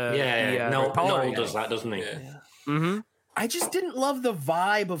 Noel Pollard does guy. that, doesn't he? Yeah. Mm-hmm. I just didn't love the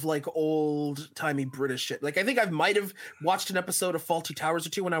vibe of like old timey British shit. Like I think I might have watched an episode of Faulty Towers or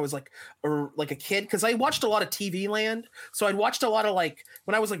two when I was like a kid because I watched a lot of TV Land. So I'd watched a lot of like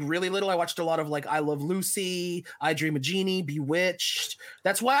when I was like really little. I watched a lot of like I Love Lucy, I Dream of Jeannie, Bewitched.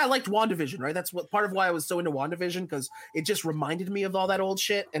 That's why I liked WandaVision, right? That's what part of why I was so into WandaVision because it just reminded me of all that old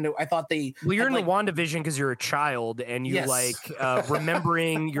shit. And I thought they Well, you're had, in the WandaVision because you're a child and you Yes. like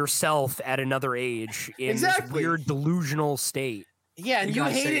remembering yourself at another age in Exactly. this weird delusional state. yeah, and You you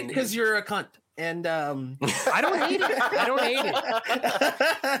guys hate say it because you're a cunt. And I don't hate it. I don't hate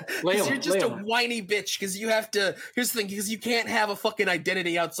it. Because you're just a Liam. whiny bitch. Because you have to. Here's the thing. Because you can't have a fucking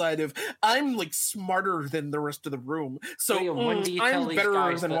identity outside of. I'm like smarter than the rest of the room. So Liam, when do you tell I'm these better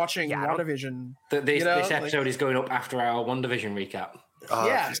guys than that- watching Yeah, I don't- WandaVision. This You know, this like- episode is going up after our One Division recap. Oh,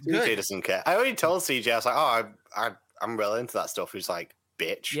 Yeah, CJ good. doesn't care. I already told CJ. I was like, oh, I'm really into that stuff. He's like,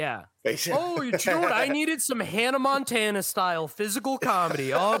 bitch. Yeah. Basically. Oh, you know what? I needed some Hannah Montana style physical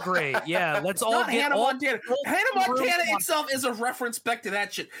comedy. Oh, great. Yeah, let's all Not get Hannah all- Montana. Hannah Montana itself is a reference back to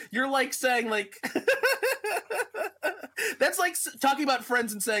that shit. You're like saying like. That's like talking about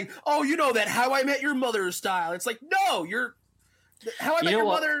Friends and saying, "Oh, you know that How I Met Your Mother style." It's like, no, you're How I Met know Your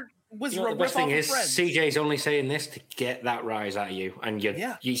what? Mother was You know a what the riff best off thing of is? Friends. CJ's only saying this to get that rise out of you, and you're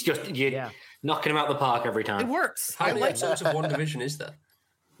Yeah. you're Yeah. knocking him out the park every It time. works. How I many like episodes of One Division is there?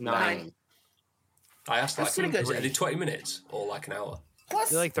 9. I asked That's like, pretty good. are they 20 minutes or like an hour? Plus,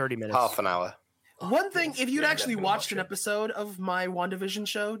 They're like 30 minutes. Half an hour. one thing, if you'd Yeah, actually definitely watched watch an it. episode of my WandaVision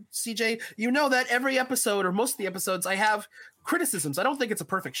show, CJ, you know that every episode or most of the episodes I have criticisms. I don't think it's a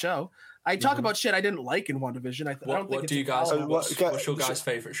perfect show. I talk about shit I didn't like in WandaVision. I don't think What it's do you guys? all- What's your guys'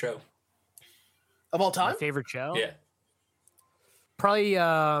 favorite show? of all My time. favorite show? Yeah, Probably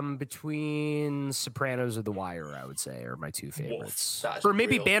between Sopranos or The Wire, I would say, are my two favorites. that is Or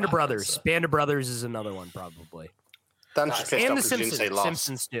maybe real Band of bad Brothers. answer. Band of Brothers is another one, probably. Dan's Nice. pissed And off The because you didn't Simpsons. say Lost.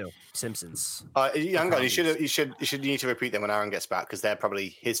 Simpsons too. Simpsons. Hang on, comedies. you need to repeat them when Aaron gets back because they're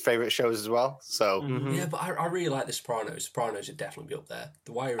probably his favorite shows as well. So Mhm. yeah, but I really like The Sopranos. Sopranos would definitely be up there.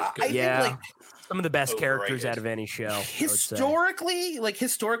 The Wire is I good. think, Yeah. like, Some of the best characters Overrated. out of any show. I would say.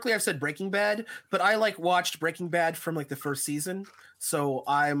 historically, I've said Breaking Bad, but I like watched Breaking Bad from like the first season. So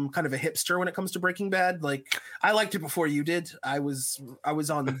I'm kind of a hipster when it comes to Breaking Bad. Like I liked it before you did. I was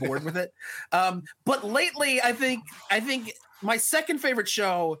on board with it. But lately, I think my second favorite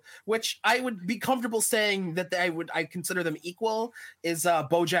show, which I would be comfortable saying that I consider them equal, is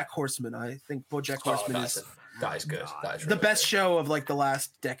BoJack Horseman. I think BoJack Oh, Horseman is that is good. That is the really best good. show of like the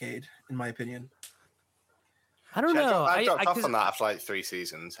last decade, in my opinion. I don't Yeah, know. I dropped off 'cause on that after like 3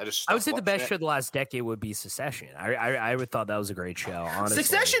 seasons. I I would say the stopped best watching show of the last decade would be Succession. I would thought that was a great show. Honestly,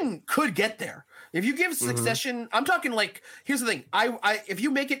 Succession could get there if you give Succession. I'm talking like here's the thing. If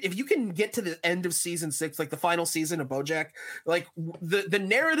you can get to the end of season 6, like the final season of BoJack, like the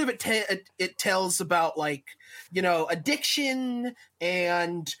narrative it tells about like addiction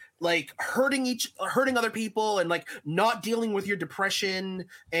and like hurting other people and like not dealing with your depression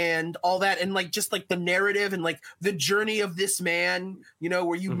and all that and like just like the narrative and like the journey of this man,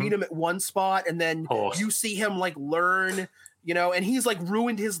 where you meet him at one spot and then Horse. you see him like learn you know, and he's like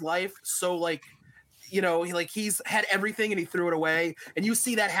ruined his life. So like, you know, he's had everything and he threw it away. And you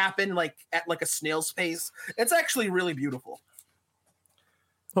see that happen like at like a snail's pace. It's actually really beautiful.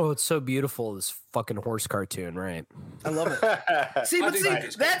 Oh, it's so beautiful, this fucking horse cartoon, right? I love it. See, but do see, think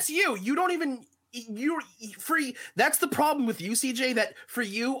it's that's you. You don't even you're free. That's the problem with you, CJ, that for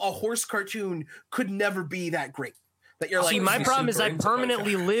you, a horse cartoon could never be that great. That you're like, See, my He's problem is super I into both.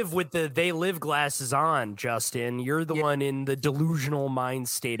 permanently live with the they live glasses on, Justin. You're the Yeah. one in the delusional mind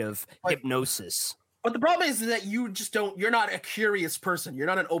state of But- hypnosis. but the problem is that you just don't, you're not a curious person. You're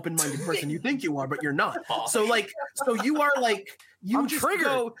not an open-minded person. You think you are, but you're not. So like, so you are like, you I'm just triggered.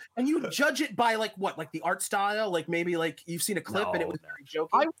 go and you judge it by like what, like the art style, like maybe like you've seen a clip and it No, was no. very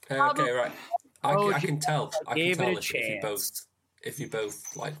joking. Okay, right. I can tell. I can Gave it tell a if you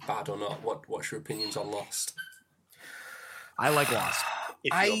both like bad or not. What's your opinions on Lost? I like Lost.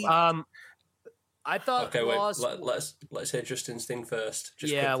 I thought Okay, wait. Lost. Let's hear Justin's thing first.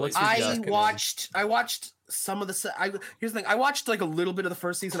 Just Yeah, quickly, let's so do you guys I can, watched some of the here's the thing. I watched like a little bit of the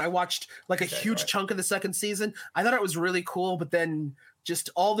first season. I watched like a Okay, huge right. chunk of the second season. I thought it was really cool, but then just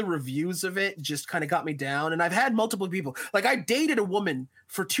all the reviews of it just kind of got me down. And I've had multiple people, like I dated a woman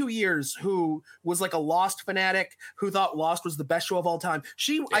for 2 years who was like a Lost fanatic, who thought Lost was the best show of all time.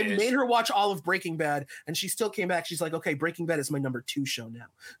 I is. made her watch all of Breaking Bad, and she still came back. She's like, okay, Breaking Bad is my number 2 show now.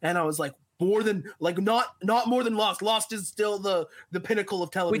 And I was like, more than like not more than Lost. Lost is still the pinnacle of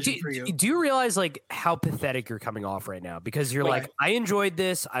Wait, television for you. do you realize like how pathetic you're coming off right now? Because you're Wait. like, I enjoyed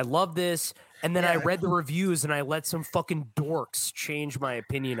this, I love this, and then I Yeah. read the reviews and I let some fucking dorks change my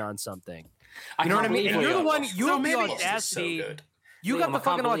opinion on something. I You know what I can't mean? believe And we you're the got one. Lost. You So have the maybe- Lost is so audacity. good. You Liam, got the I can't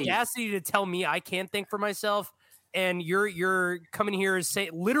fucking believe- audacity to tell me I can't think for myself, and you're coming here and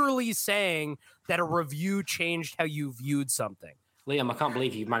literally saying that a review changed how you viewed something. Liam, I can't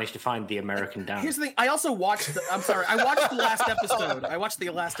believe you managed to find the American Dad. Here's the thing. I also watched. I'm sorry. I watched the last episode. I watched the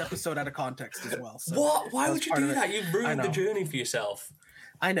last episode out of context as well. So What? Why that would was you part do of it. that? You've ruined the know. journey for yourself.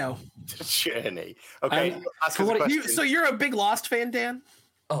 I know. Journey. Okay, ask for us a what it- question. So you're a big Lost fan, Dan?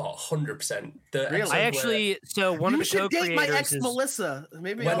 Oh, 100%. The Really? episode I where- actually one you of the should date my co-creators ex is Melissa.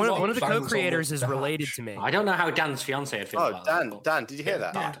 Maybe When I'll- Rob one of the bangs on co-creators is the related hatch. to me. I don't know how Dan's fiance would feel Oh, about that. Dan, did you hear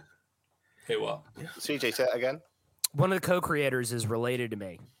that? Bad. Hey, what? CJ, say it again. One of the co-creators is related to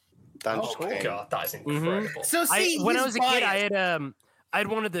me. Dan Oh just my came. god, that is incredible. So see, When I he's was a kid, biased. I had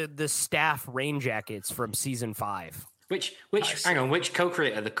one of the staff rain jackets from season 5. Which Nice. hang on, which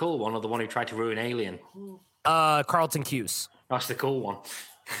co-creator, the cool one or the one who tried to ruin Alien? Carlton Cuse. That's the cool one.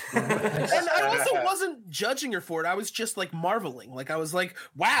 And I also wasn't judging her for it. I was just like marveling. Like I was like,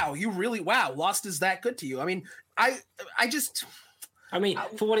 wow, Lost is that good to you. I mean, I just I mean,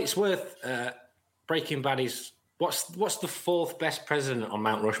 for what it's worth, Breaking Bad is what's the 4th best president on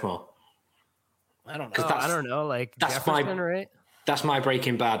Mount Rushmore? I don't know. 'Cause that's- I don't know, like that's my- Jefferson, right? That's my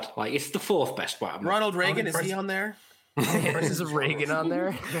Breaking Bad. Like it's the 4th best one. Ronald Reagan, is he President- on there? Is Reagan on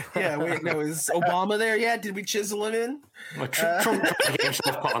there? Yeah, wait, no, is Obama there yet? Did we chisel him in? Well, Trump tried to get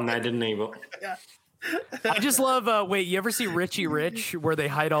himself put on there, didn't he? But I just love. Wait, you ever see Richie Rich, where they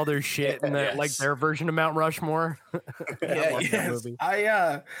hide all their shit in the Yes. like their version of Mount Rushmore? Yeah, love that yes. movie.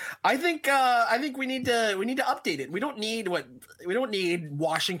 I think we need to update it. We don't need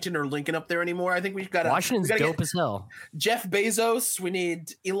Washington or Lincoln up there anymore. I think we've got Washington's we gotta dope get as hell. Jeff Bezos. We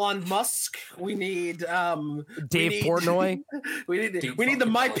need Elon Musk. We need Dave Portnoy. We need Deep the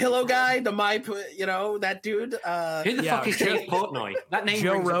fucking My knowledge Pillow of guy. That dude. who the Yeah, fuck is Dave Portnoy? That name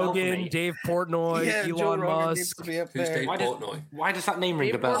Joe rings a bell for Rogan, me. Dave Portnoy, yeah, Joe Elon Rogan needs Musk. to be up Who's there. Dave Why does- Portnoy? Why does that name ring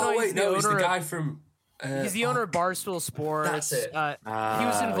a Dave bell? Portnoy Oh is wait, the no, he's the owner of- guy from. He's the owner of Barstool Sports. That's it. He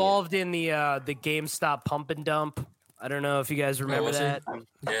was involved in the GameStop pump and dump. I don't know if you guys remember was he? that.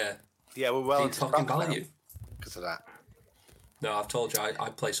 Yeah, Yeah, we're well big into fucking Scrabble now value. because of that. No, I've told you, I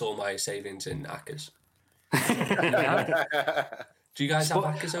place all my savings in Accas. Do you guys have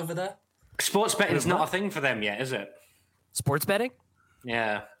Accas over there? Sports betting's not a thing for them yet, is it? Sports betting?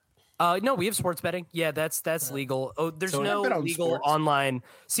 Yeah. No, we have sports betting. Yeah, that's legal. Oh, there's So- no I've bet on legal sports. online.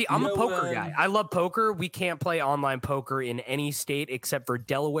 See, I'm a know, poker guy. I love poker. We can't play online poker in any state except for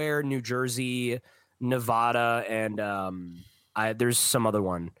Delaware, New Jersey, Nevada, and there's some other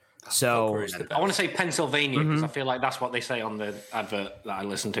one. So Poker is the I want best. to say Pennsylvania because I feel like that's what they say on the advert that I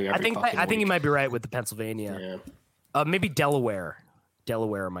listen to every I think you week. might be right with the Pennsylvania. Yeah. Maybe Delaware.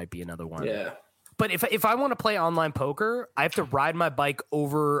 Delaware might be another one. Yeah. But if I want to play online poker, I have to ride my bike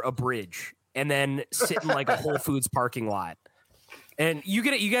over a bridge and then sit in like a Whole Foods parking lot. And you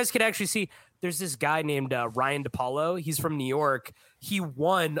guys could actually see there's this guy named Ryan DePaulo. He's from New York. He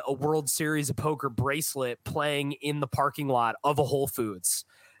won a World Series of Poker bracelet playing in the parking lot of a Whole Foods.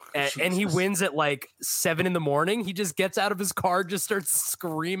 and he wins at like 7 a.m. He just gets out of his car, just starts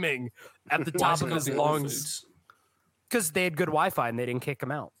screaming at the top of his lungs because they had good Wi-Fi and they didn't kick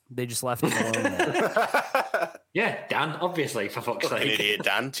him out. They just left him alone there. Yeah, Dan, obviously, for fuck's Fucking sake. idiot,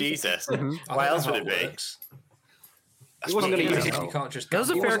 Dan. Jesus. I Why don't else know would how it be? works. He wasn't going to use his. You can't just. That was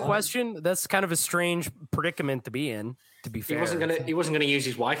a gamble fair on. question. That's kind of a strange predicament to be in. To be fair, He wasn't going to use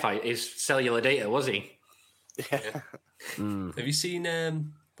his Wi-Fi, his cellular data, was he? Have you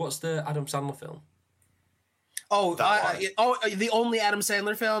seen what's the Adam Sandler film? Oh, That the only Adam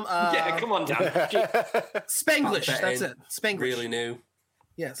Sandler film. Yeah, come on, Dan. Spanglish. That That's ain't it. Spanglish. Really new.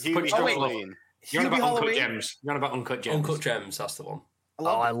 Yes. Hubie Oh wait, Halloween. You're on Hubie about Uncut Halloween? Gems. You're on about Uncut Gems. Uncut Gems, that's the one.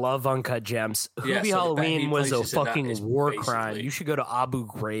 I love Uncut Gems. Yeah, Hoobie so the bet he Halloween was a places in that fucking is war crime. basically- You should go to Abu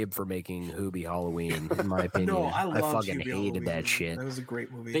Ghraib for making Hoobie Halloween, in my opinion. No, I love fucking Hubie hated Halloween. that shit. That was a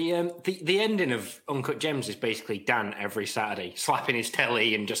great movie. The ending of Uncut Gems is basically Dan every Saturday slapping his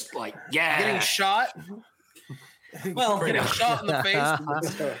telly and just like, yeah. Getting shot. Well, Getting shot in the face.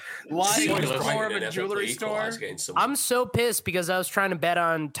 Lying on the Spoilers. floor of Fighting in a NFL jewelry to store. equalise against them. I'm so pissed because I was trying to bet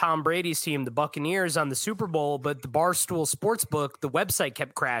on Tom Brady's team, the Buccaneers, on the Super Bowl, but the Barstool Sportsbook, the website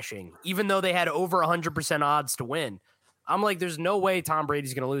kept crashing, even though they had over 100% odds to win. I'm like, there's no way Tom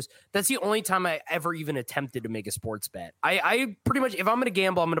Brady's going to lose. That's the only time I ever even attempted to make a sports bet. I pretty much, if I'm going to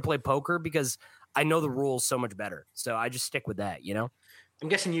gamble, I'm going to play poker because I know the rules so much better. So I just stick with that, you know? I'm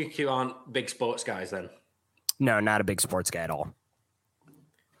guessing you two aren't big sports guys then. No, not a big sports guy at all.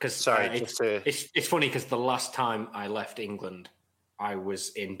 Because Sorry, it's funny because the last time I left England, I was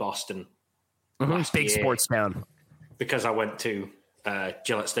in Boston last Big year sports town. because I went to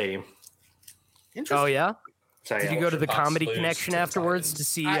Gillette Stadium. Interesting. Oh, yeah? So Did yeah, you go to the Bucks Comedy lose Connection to the afterwards Titans. to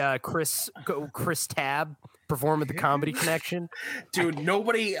see Chris Tabb perform at the Comedy Connection? Dude,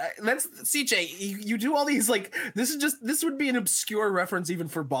 nobody. That's CJ. You do all these like. This would be an obscure reference even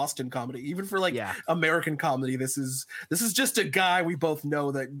for Boston comedy, even for like Yeah. American comedy. This is just a guy we both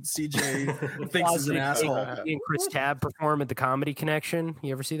know that CJ thinks is an asshole. Seeing Chris Tabb perform at the Comedy Connection.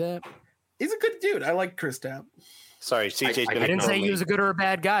 You ever see that? He's a good dude. I like Chris Tapp. Sorry, CJ's I going to I didn't ignore say me. he was a good or a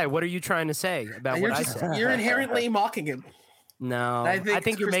bad guy. What are you trying to say about You're what I just said? you're inherently mocking him. No, I I think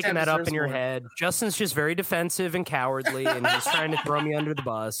think, you're Chris making Tabb that up deserves in your more. head. Justin's just very defensive and cowardly, and he's trying to throw me under the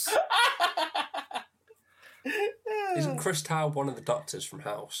bus. Isn't Chris Taub one of the doctors from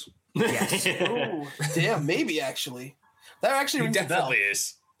House? Yes. Oh, damn, maybe actually. That actually He rings a bell. definitely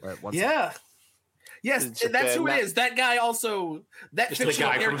is. Right, what's Yeah. Yes, It's just, that's who it Matt- is. That guy also, that Just the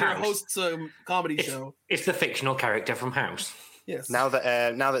fictional guy from character House. hosts a comedy It's- show. It's the fictional character from House. Yes. Now that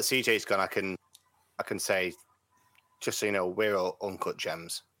CJ's gone, I can say, just so you know, we're all uncut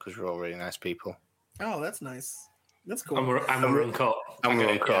gems because we're all really nice people. Oh, that's nice. That's cool. And we're uncut. And we're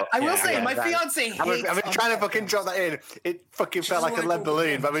Okay, uncut. I will yeah, say, yeah, my that- fiance hates. I've been trying to fucking drop that in. It fucking felt like a doesn't lead like balloon,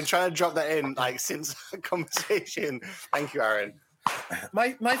 uncut but I've been trying to drop that in like since the conversation. Thank you, Aaron.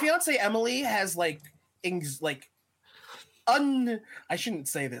 My fiance Emily has like I shouldn't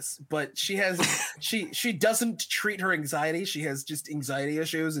say this, but she has she doesn't treat her anxiety. She has just anxiety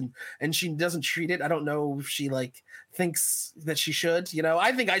issues and she doesn't treat it. I don't know if she like thinks that she should, you know.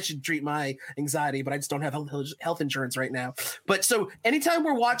 I think I should treat my anxiety, but I just don't have health insurance right now. But so anytime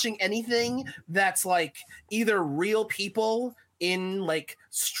we're watching anything that's like either real people in like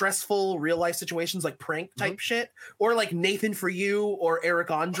stressful real life situations like prank type shit or like Nathan For You or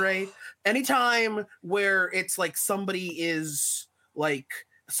Eric Andre, anytime where it's like somebody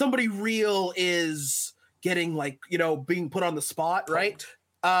real is getting like, you know, being put on the spot, right?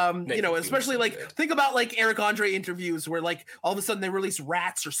 You Nathan know, For especially You like is good. think about like Eric Andre interviews where like all of a sudden they release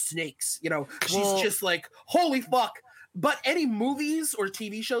rats or snakes, you know. Well- She's just like, holy fuck. But any movies or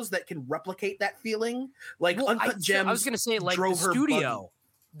TV shows that can replicate that feeling, like Well, Uncut Gems. I was going to say, like, the drove her studio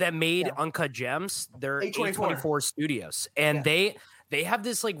that made Yeah. Uncut Gems, they're A24. A24 Studios. And they have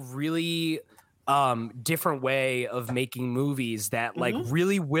this, like, really different way of making movies that, like,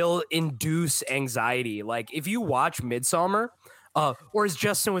 really will induce anxiety. Like, if you watch Midsommar, or as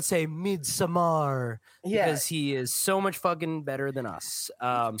Justin would say, Midsommar, Yeah. because he is so much fucking better than us.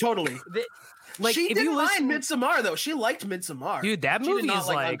 Totally. Like, She if didn't you listen, mind Midsommar though. She liked Midsommar. dude, that She did movie not is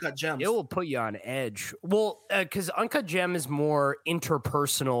like like Uncut Gems. it will put you on edge. Well, because Uncut Gem is more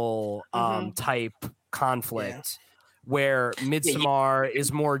interpersonal type conflict, where Midsommar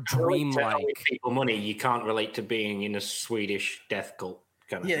is more To owe dreamlike. people money, you can't relate to being in a Swedish death cult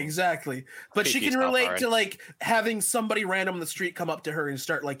kind of Yeah, thing. exactly. But Speak she for can yourself, relate Aaron. to like having somebody random on the street come up to her and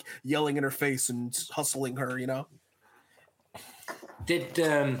start like yelling in her face and hustling her, you know?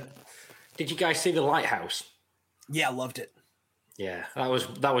 Did you guys see The Lighthouse? Yeah, loved it. Yeah,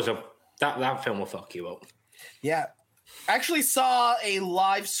 that film will fuck you up. Yeah. I actually saw a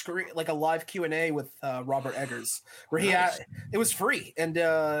live screen, like a live Q&A with Robert Eggers, where it was free, and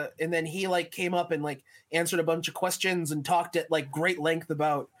then he like came up and like answered a bunch of questions and talked at like great length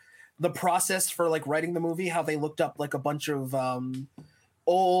about the process for like writing the movie, how they looked up like a bunch of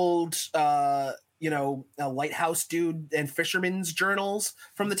old lighthouse dude and fisherman's journals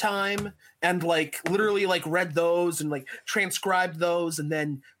from the time, and like literally like read those and like transcribed those and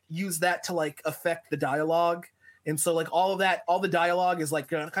then use that to like affect the dialogue. And so like all the dialogue is like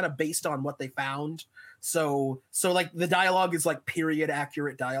kind of based on what they found. So like the dialogue is like period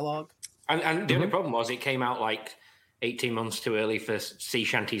accurate dialogue. And the only problem was it came out like 18 months too early for Sea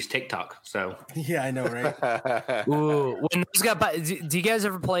Shanty's TikTok. So yeah, I know, right? Ooh, when those do you guys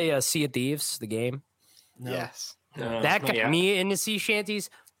ever play Sea of Thieves, the game? No. Yes. That got me into sea shanties.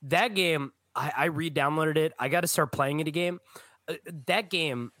 That game, I re-downloaded it. I got to start playing it again. That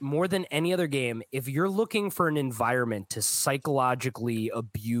game, more than any other game, if you're looking for an environment to psychologically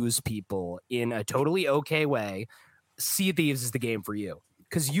abuse people in a totally okay way, Sea of Thieves is the game for you.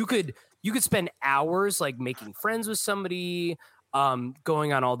 Because you could spend hours like making friends with somebody,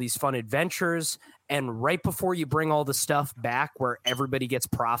 going on all these fun adventures, and right before you bring all the stuff back where everybody gets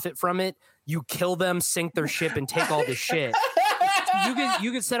profit from it, you kill them, sink their ship, and take all the shit.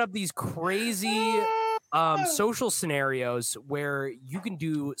 You could set up these crazy social scenarios where you can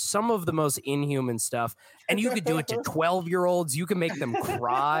do some of the most inhuman stuff, and you could do it to 12-year-olds. You can make them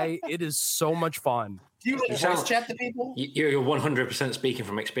cry. It is so much fun. Do you like voice chat to people? You're 100% speaking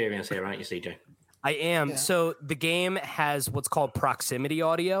from experience here, aren't you, CJ? I am. Yeah. So the game has what's called proximity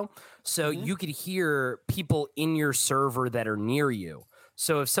audio. So you could hear people in your server that are near you.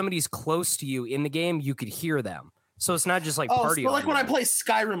 So if somebody's close to you in the game, you could hear them. So it's not just like party. So like when I audio. play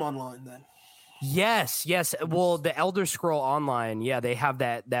Skyrim online, then. Yes. Well, the Elder Scroll Online, yeah, they have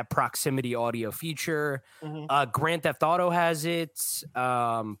that proximity audio feature. Grand Theft Auto has it.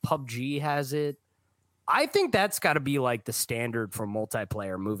 PUBG has it. I think that's got to be like the standard for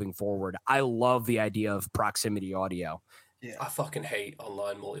multiplayer moving forward. I love the idea of proximity audio. Yeah. I fucking hate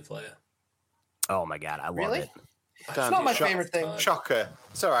online multiplayer. Oh my God, I love it. It's not my favorite thing. Shocker.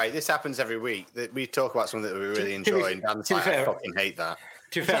 It's all right. This happens every week. That we talk about something that we really enjoy, and Dan's like, I fucking hate that.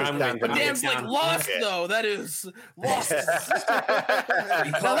 To be fair, But Dan's like Lost, though. That is Lost.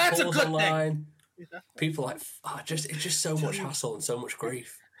 Now that's a good thing. People like, it's just so much hassle and so much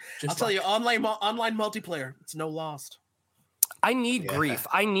grief. I'll tell you, online multiplayer, it's no Lost. I need grief.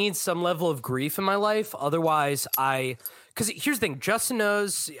 I need some level of grief in my life. Otherwise, because here's the thing, Justin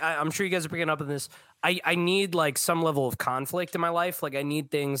knows, I'm sure you guys are picking up on this. I need like some level of conflict in my life. Like I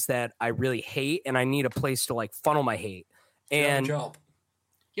need things that I really hate, and I need a place to like funnel my hate. And you have a job.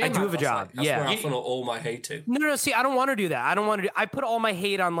 I do have a job. That's where I funnel all my hate to. No. See, I don't want to do that. I put all my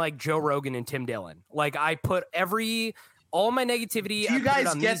hate on like Joe Rogan and Tim Dillon. Like I put all my negativity. Do you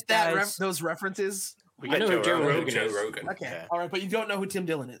guys get that those references? I know who Joe Rogan is. Okay, Yeah. all right, but you don't know who Tim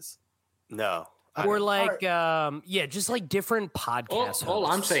Dillon is. No. Or like, just like different podcasts. All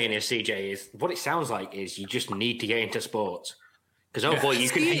I'm saying is, CJ, is what it sounds like is you just need to get into sports. Because, boy, you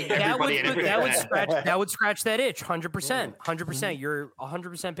can hate everybody and everything. That would scratch that itch, 100%. 100%. You're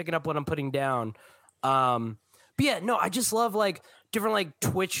 100% picking up what I'm putting down. But yeah, no, I just love like different like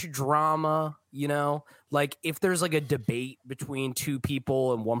Twitch drama, you know? Like if there's like a debate between two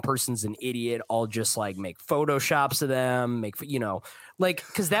people and one person's an idiot, I'll just like make photoshops of them, like,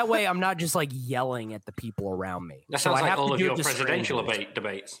 because that way I'm not just like yelling at the people around me. That sounds like all of your presidential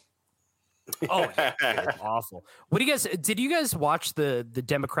debates. Oh, yeah, awful. Did you guys watch the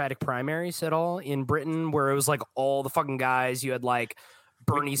Democratic primaries at all in Britain, where it was like all the fucking guys? You had like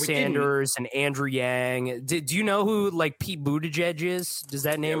Bernie Sanders and Andrew Yang. Do you know who like Pete Buttigieg is? Does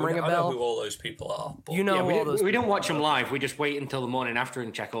that name ring a bell? I know who all those people are. You know, we don't watch them live. We just wait until the morning after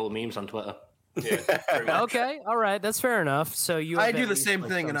and check all the memes on Twitter. Yeah. Okay, all right, that's fair enough. So I do the same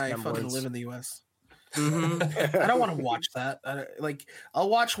thing, and I fucking live in the U.S. I don't want to watch that. I'll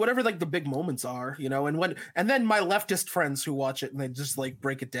watch whatever like the big moments are, you know, and then my leftist friends who watch it and they just like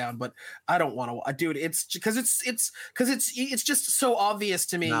break it down. But I don't want to, dude. It's because it's just so obvious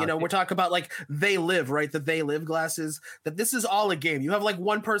to me. You know, we're talking about like They Live, right? The They Live glasses. That this is all a game. You have like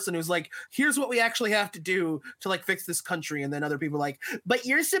one person who's like, here's what we actually have to do to like fix this country, and then other people are like, but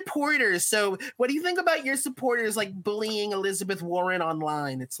your supporters. So what do you think about your supporters like bullying Elizabeth Warren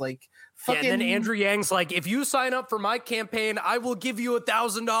online? It's like. Fucking... Yeah, and then Andrew Yang's like, if you sign up for my campaign, I will give you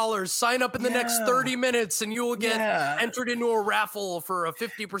 $1,000. Sign up in the next 30 minutes and you will get entered into a raffle for a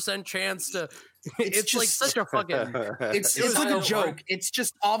 50% chance to. It's like such a fucking. It's like a joke. It's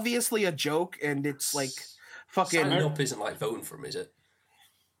just obviously a joke, and it's like fucking. Signing up isn't like voting for him, is it?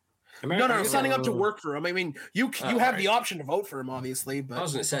 No, signing up to work for him. I mean, you have the right. option to vote for him, obviously, I but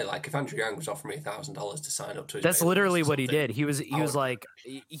was going to say, like, if Andrew Yang was offering me $1,000 to sign up to his That's mailing literally list or what he something, did. He was would- like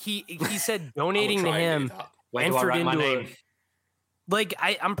he said I would donating to try and do him that. Where do I entered write my into name? like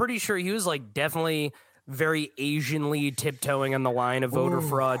I'm pretty sure he was like definitely very Asianly tiptoeing on the line of voter Ooh,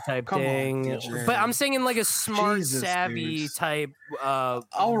 fraud type come on, thing. DJ. But I'm saying in like a smart, Jesus, savvy dude. type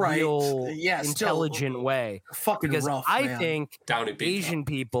All right. real Yeah, still intelligent way. fucking Because rough. I man. think Downey beat Asian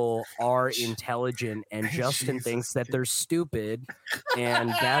people are intelligent and Justin Jesus, thinks that dude. they're stupid, and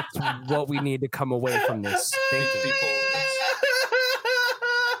that's what we need to come away from this thinking. people.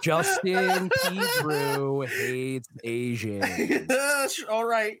 Justin P. Drew hates Asians. All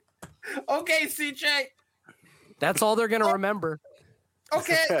right. Okay, CJ. That's all they're gonna remember.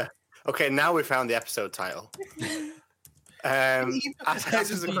 Okay. Okay, now we found the episode title. Ask us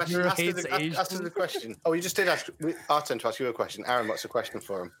the question. Ask us the question. Oh, you just did ask our turn to ask you a question. Aaron, what's the question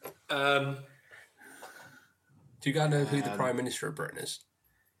for him? Do you guys know who the Prime Minister of Britain is?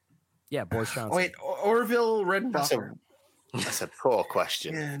 Yeah, Boris Johnson. Wait, Orville That's Redenbacher. That's a poor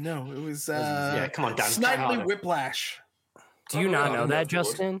question. Yeah, no, it was Yeah, come on, Dan. try Snidely harder. Whiplash. Do you not know that, Lord.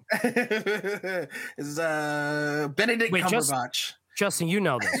 Justin? Is Benedict Wait, Cumberbatch. Justin, you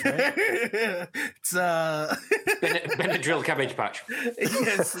know this, right? It's Benadryl Cabbage Patch.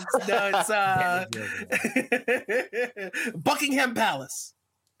 yes, it's Buckingham Palace.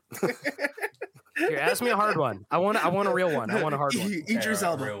 Here, ask me a hard one. I want a real one. I want a hard one. Idris Yeah,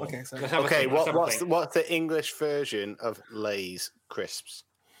 Elba. real one. Okay, sorry. Let's have a Okay, think, let's have a what's think. what's the English version of Lay's crisps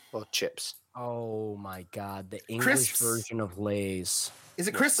or chips? Oh my god, the English Crisps. version of Lay's. Is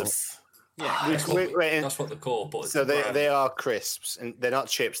it crisps? Wait, That's what they're called. But it's so the brand. they are crisps, and they're not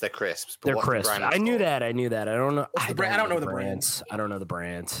chips; they're crisps. But They're what's the crisp. brand I knew called? that. I knew that. I don't know. What's the brand? I don't know the brand. brands. I don't know the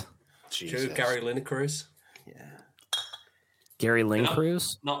brands. Do you know Jesus. who Gary Lineker is? Yeah. Gary know,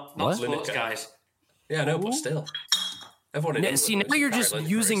 Lincruz? Not What? sports Lineker. guys. Yeah, no, but still. Everyone in England See, knows now who you're Gary just Lineker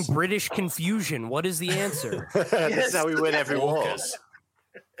using is. British confusion. What is the answer? This is how we win every war. Walkers.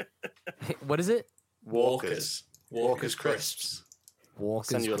 What is it? Walkers. Walkers crisps. Walker's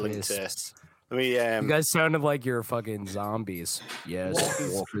Send you a link to. crisps. Let me. You guys sounded like you're fucking zombies. Yes,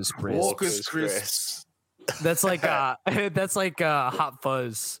 Walker's crisps. Walker's crisps. That's like Hot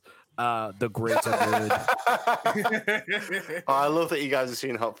Fuzz. The grits are good. Oh, I love that you guys have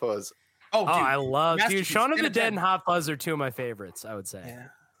seen Hot Fuzz. Oh, Oh, dude. I love dude. Masterpiece. Shaun of 10 the of Dead 10. and Hot Fuzz are two of my favorites. I would say. Yeah.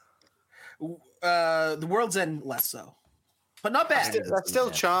 The World's End less so, but not bad. That's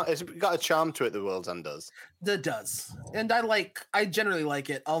still charm. It's got a charm to it. The World's End does. That does, and I generally like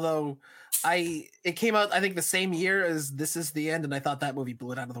it. Although it came out I think the same year as This Is the End, and I thought that movie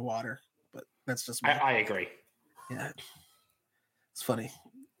blew it out of the water. But that's just me. I agree. Yeah, it's funny.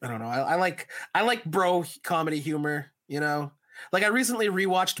 I don't know. I like bro comedy humor. You know, like I recently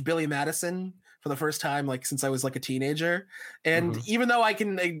rewatched Billy Madison for the first time, like since I was like a teenager, and even though I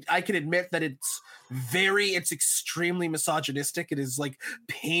can admit that it's extremely misogynistic. It is like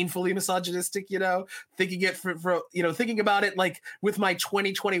painfully misogynistic. You know, thinking about it like with my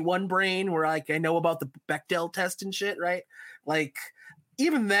 2021 brain, where like I know about the Bechdel test and shit, right? Like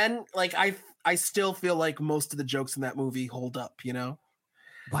even then, like I still feel like most of the jokes in that movie hold up. You know.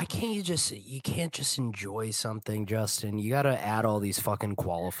 Why can't you can't just enjoy something, Justin? You got to add all these fucking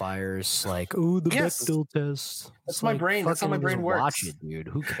qualifiers like, oh, the Yes. Bechdel test. That's It's my like, brain. That's how my fucking brain just works. Watch it, dude.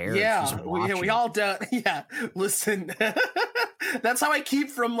 Who cares? Yeah, Just we watch it. all do. Yeah, listen. That's how I keep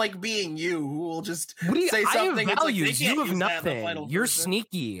from like being you, who will just What do you, say I something. have it's like, they values. can't You have use that in the nothing. final You're person.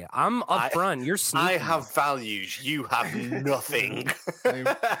 sneaky. I'm upfront. You're sneaky. I have values. You have nothing.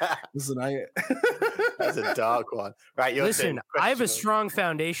 Listen, That's a dark one. Right, your Listen, turn. I have a Question. strong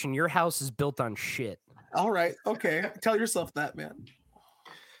foundation. Your house is built on shit. All right, okay. Tell yourself that, man.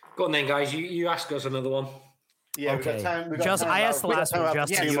 Go on then, guys. You ask us another one. Yeah, we've got Okay. time. We've got Just- time I about- asked the we've got last time one, about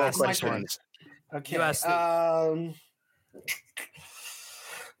Justin, two you more asked my turn. questions. Okay. You asked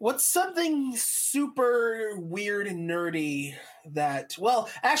What's something super weird and nerdy that? Well,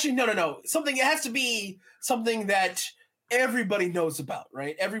 actually, no. Something. It has to be something that everybody knows about,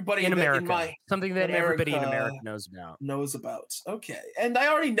 right? Everybody In that America. Something that everybody in America- America knows about. knows about. Okay, and I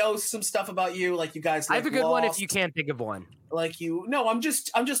already know some stuff about you. Like you guys. I have a like good one if Lost, you can't think of one. Like you. No, I'm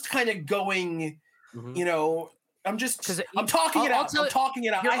just kind of going. Mhm. You know, I'm just. 'Cause I'm talking it I'll out. tell I'm you- talking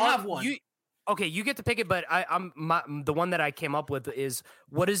it out. Here, I have one. Okay, you get to pick it, but the one that I came up with is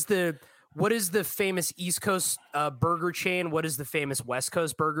what is the famous East Coast burger chain? What is the famous West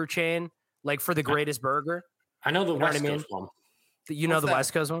Coast burger chain? Like for the greatest burger? I know the know what I West mean? Coast one. You know What's the that?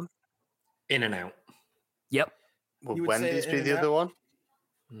 West Coast one? In and Out. Yep. Would You would say Wendy's be In-N-Out? the other one?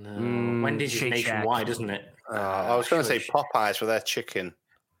 No, Wendy's is Shake Shack. nationwide, isn't it? I was going to say Sure. Popeyes for their chicken.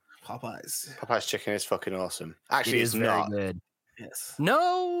 Popeyes. Popeye's chicken is fucking awesome. It Actually, is it's very not. good. Yes.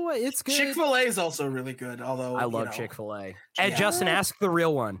 No, it's good. Chick-fil-A is also really good, although I love know. Chick-fil-A. Yeah. Justin, ask the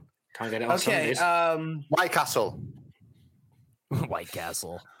real one. Can't get it on Okay, Sundays. White Castle. White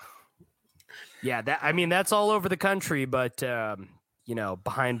Castle. Yeah, that's all over the country, but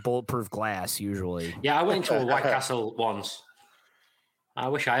behind bulletproof glass usually. Yeah, I went to a White Castle once. I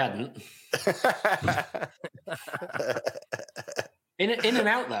wish I hadn't. In and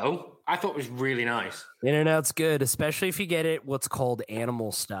out though, I thought was really nice. In and out's good, especially if you get it what's called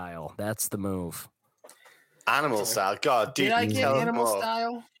animal style. That's the move. Animal style. God, dude. Did I get tell us animal more.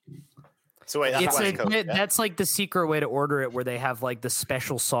 style? So wait, that's West Coast, yeah? That's like the secret way to order it, where they have like the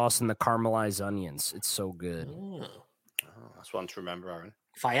special sauce and the caramelized onions. It's so good. Oh, that's one to remember, Aaron.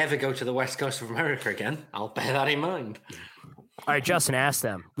 If I ever go to the West Coast of America again, I'll bear that in mind. All right, Justin, ask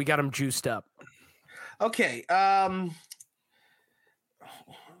them. We got them juiced up. Okay.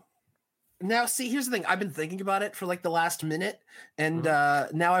 Now, see, here's the thing. I've been thinking about it for like the last minute, and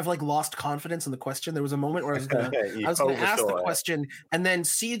now I've like lost confidence in the question. There was a moment where I was gonna ask the question, and then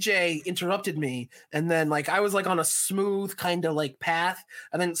CJ interrupted me, and then like I was like on a smooth kind of like path,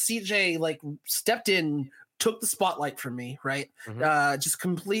 and then CJ like stepped in, took the spotlight from me, right? Just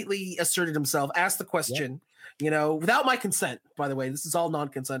completely asserted himself, asked the question. Without my consent, by the way. This is all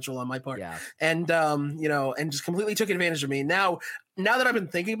non-consensual on my part. Yeah. And and just completely took advantage of me. Now that I've been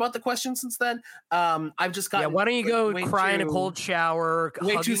thinking about the question since then, I've just got why don't you go cry in a cold shower?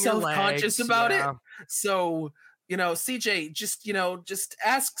 Way too self-conscious about it. So, CJ, just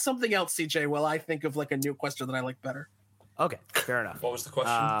ask something else, CJ, while I think of like a new question that I like better. Okay, fair enough. What was the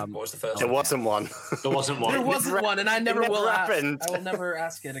question? What was the first There one? wasn't one. There wasn't one. There wasn't one, and I never will ask. happened. I will never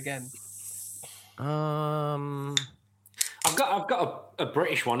ask it again. I've got a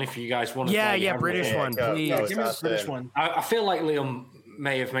British one if you guys want to. Yeah, British one, please. Give me the British one. I feel like Liam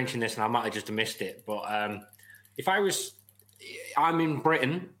may have mentioned this and I might have just missed it, but if I'm in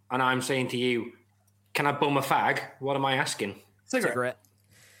Britain and I'm saying to you, can I bum a fag? What am I asking? Cigarette.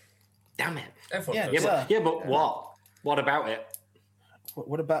 Damn it. Everyone Yeah, knows. But what? What about it?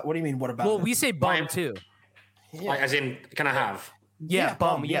 What do you mean? What about? Well, it? we say bum too. Like, as in, can I have? Yeah,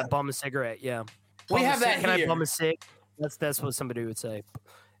 bum. yeah. Yeah, bum a cigarette. Yeah. We Bum a have that cig. Can I here. bum a cig? That's what somebody would say.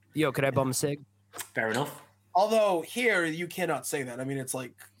 Yo, could I bum a cig? Fair enough. Although here you cannot say that. I mean, it's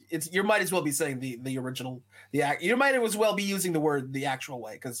like you might as well be saying the original you might as well be using the word the actual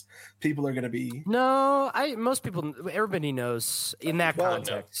way because people are going to be. No, everybody knows in that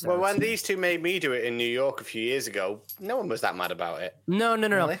context. Well, when these two made me do it in New York a few years ago, no one was that mad about it. No.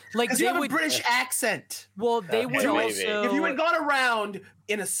 Really? Like because you have a British accent. Well, they would maybe. also. If you had gone around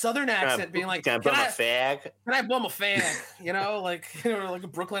in a southern accent, being like, can I bum a fag? Can I bum a fag? Like like a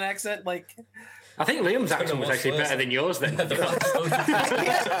Brooklyn accent, like. I think Liam's accent was actually better than yours then.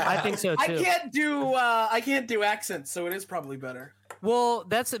 I think so too. I can't do accents, so it is probably better. Well,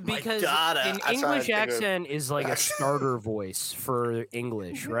 that's because daughter. an That's what I English think of. accent is like a starter voice for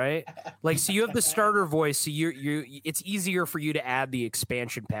English, right? Like, so you have the starter voice, so it's easier for you to add the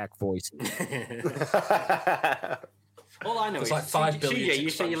expansion pack voice. All I know There's is, like 5 billion CJ, you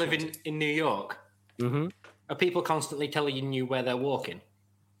say you live in New York. Mm-hmm. Are people constantly telling you where they're walking?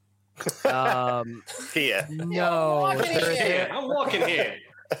 Here. No, I'm walking here.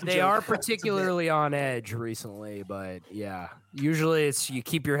 they are particularly on edge recently, but yeah, usually it's you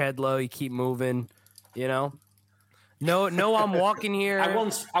keep your head low, you keep moving, No, I'm walking here. I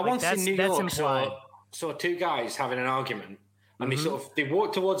once in New that's York implied. saw two guys having an argument, and Mm-hmm. they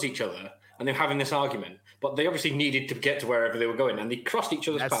walked towards each other, and they were having this argument. But they obviously needed to get to wherever they were going, and they crossed each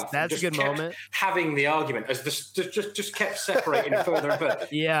other's path. That's a good moment. Having the argument as this just kept separating further and further.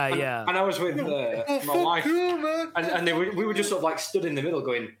 Yeah. And I was with my wife, and we were just sort of like stood in the middle,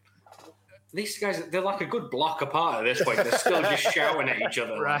 going, "These guys, they're like a good block apart at this point. They're still just shouting at each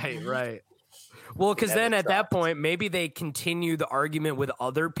other." Right. Well, because then at that point, maybe they continue the argument with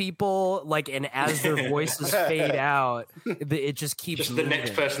other people, and as their voices fade out, it just keeps Just the next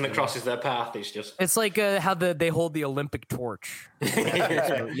moving. person that crosses their path is just. It's like how they hold the Olympic torch.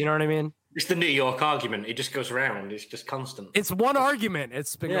 You know what I mean? It's the New York argument. It just goes around. It's just constant. It's one argument.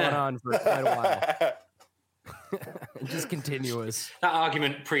 It's been going on for quite a while. Just continuous. That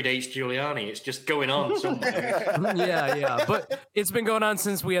argument predates Giuliani. It's just going on somewhere. Yeah. But it's been going on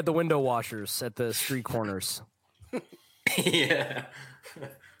since we had the window washers at the street corners. Yeah.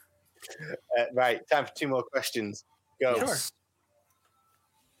 Right, time for 2 more questions. Go. Sure.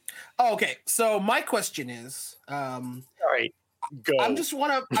 Oh, okay. So my question is, Sorry. Go. I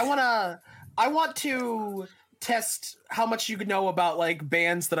want to test how much you know about like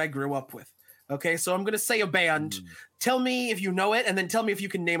bands that I grew up with. Okay, so I'm gonna say a band. Tell me if you know it, and then tell me if you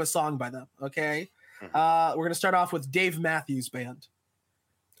can name a song by them. Okay, we're gonna start off with Dave Matthews Band.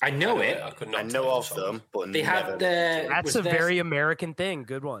 I know it. I know of them, but They had never the. That's was a their- very American thing.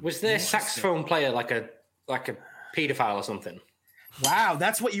 Good one. Was their saxophone player like a pedophile or something? Wow,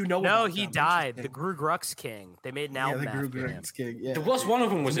 that's what you know. No, about he them. died. The Interesting. Gru Grux King. They made an Yeah, album the after Gru him. Grux King. Yeah. There was one of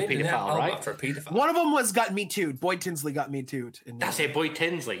them was a pedophile, right? For a pedophile. One of them got Me Too'd. Boyd Tinsley got Me Too'd. That's it, Boyd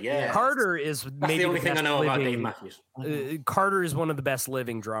Tinsley. Yeah, Carter is that's maybe the only thing I best know about Dave living- Matthews. Carter is one of the best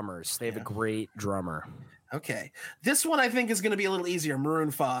living drummers. They have a great drummer. Okay, this one I think is going to be a little easier.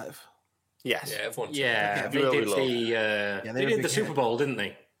 Maroon 5. Yes. Yeah, everyone's Yeah, Okay, they will be did loved. the. they They were did big the Super hit. Bowl, didn't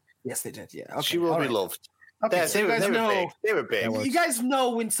they? Yes, they did. Yeah. Okay. She will all be right. loved. Okay, They, so you they guys were know. big. They were big. You guys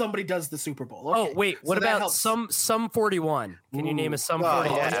know when somebody does the Super Bowl. Okay. Oh wait, what so that about helps. Sum 41? Can you name a Sum Oh,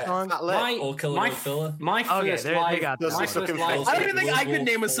 41 yeah. song? Fat Lip. All killer, my no filler. My Okay, first they live. got Those my are first fucking live. filthy. I don't even think I could Wolf,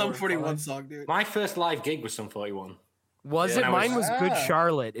 name a four, Sum 41 five. song, dude. My first live gig was some 41. Was Yeah, it? I Mine was was- Good Ah.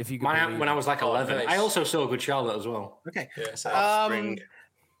 Charlotte. If you could. believe When I it. was like Oh, 11, nice. I also saw Good Charlotte as well. Okay. Yeah, so Offspring.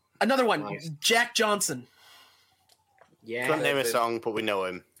 Another one. Nice. Jack Johnson. Yeah, Couldn't name a song, but we know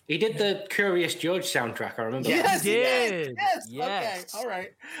him. he did the Curious George soundtrack. I remember. Yeah. that. He did. Yes. Yes. Okay. All right.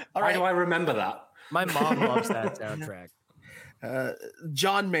 All Why right. do I remember that? My mom loves that soundtrack.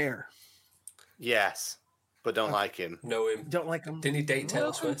 John Mayer. Yes, but don't like him. know him. Don't like him. Didn't he date Taylor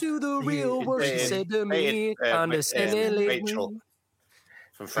Welcome Swift? to the real He world, she dated- said to me. dated, Condescendingly. Rachel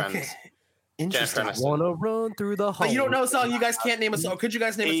from Friends. Okay. Interesting. Aniston. Wanna run through the hall. But you don't know a song. You guys can't name a song. Could you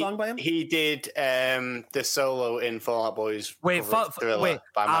guys name a song by him? He did the solo in Fall Out Boys. Wait, cover of Thriller wait.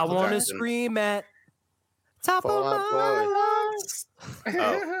 by I Michael want to Jackson. scream at top of Fall Out my Boys. lungs.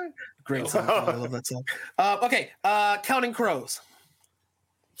 Oh. Great song. I love that song. Okay. Counting Crows.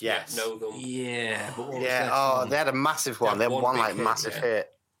 Yes. Know them. Yeah, but what was Yeah. their Oh, song? they had a massive one. They had one one big like hit, massive yeah.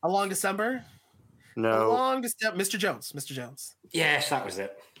 hit. A Long December. A No. Long December. Mr. Jones. Mr. Jones. Yes, that was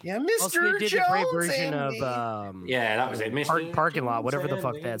it. Yeah, Mr. Also, they did Jones. a great version and of me. Yeah, that was it. Mr. Parking Lot, Jones whatever the and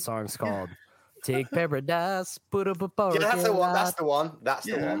fuck me. that song's called. Take paradise, put up a parking Yeah, that's the one. That's lot. the one. That's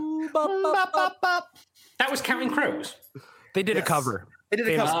the Yeah. one. Ooh, bop, bop, Bop, bop. bop, bop. That was Counting Crows. They did a Yes. cover. They did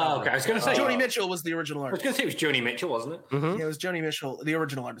a Famous cover. Oh, okay. I was going to say. Joni Mitchell was the original I was artist. going to say it was Joni Mitchell, wasn't it? Mhm. Yeah, it was Joni Mitchell. The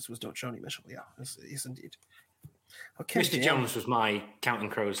original artist was Joni Mitchell. Yeah, yes, indeed. Okay, Mr. damn. Jones was my Counting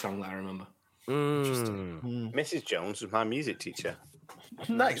Crows song that I remember. Mm. Mrs. Jones was my music teacher.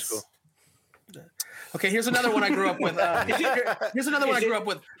 Nice. Cool. Okay, here's another one I grew up with. Here's another one I grew up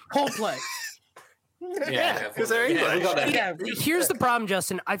with. Coldplay. Yeah, because they're Yeah, we English. got that. Yeah, Here's the problem,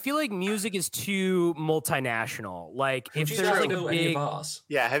 Justin. I feel like music is too multinational. Like if Would you there's guys like know a any big of ours?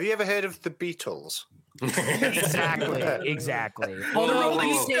 Yeah, have you ever heard of the Beatles? exactly. the Although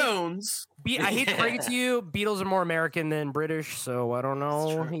Rolling I hate- Stones. I hate to break it to you, Beatles are more American than British, so I don't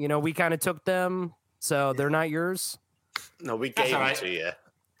know. true. You know, we kind of took them, so they're not yours. No, we That's gave all it right. to you.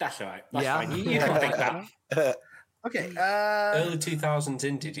 That's all right. That's Yeah. fine. You can think that. Okay. Early 2000s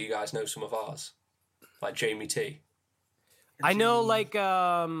indie. Do you guys know some of ours? Like Jamie T. I know, like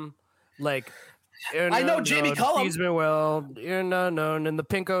I know Jamie Cullum. Excuse me, well, you're not known in the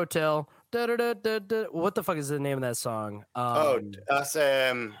Pink Hotel. Da, da, da, da, da. What the fuck is the name of that song? Oh, that's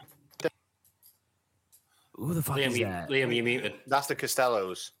who the fuck is that? Liam, you muted. that's the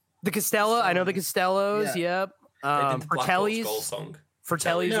Costellos. The Costello. I know the Costellos. Yep. They did the Black Hawk's Fratellis. Gold song.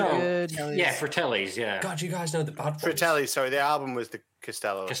 Fratellis No. are good. Yeah, Fratellis, yeah. God, you guys know the Bad Boys. Fratelli, sorry, the album was the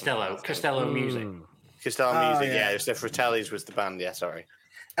Costello. Costello music. Mm. Costello Oh, music, yeah. yeah. It's the Fratellis was the band, yeah, sorry.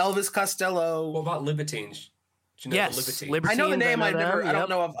 Elvis Costello. What about Libertines? Do you know Yes, the Libertines? I know the Libertines, name. I them, never. I yep.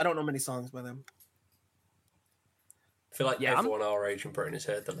 don't know many songs by them. I feel like Yeah, I'm- everyone our age in Britain has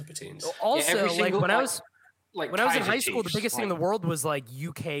heard the Libertines. Also, every like single, when I like- was Like when I was in Kaiser high school, the Chiefs, biggest thing in the like- world was like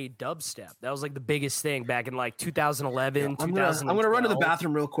UK dubstep. That was like the biggest thing back in like 2011, I'm 2012. gonna run to the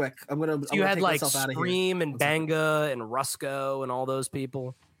bathroom real quick. I'm gonna. So you had take like myself out of here. Scream and Banga and Rusko and all those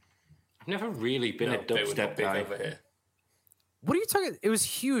people. I've never really been No, a they were not dubstep big guy. over here. What are you talking? It was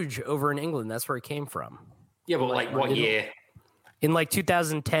huge over in England. That's where it came from. Yeah, but like what year? In like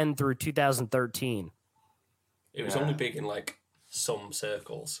 2010 through 2013. It was Yeah. only big in like some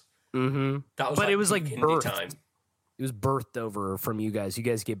circles. Mm-hmm. That was But it was, peak like, indie birthed. time. It was birthed over from you guys. You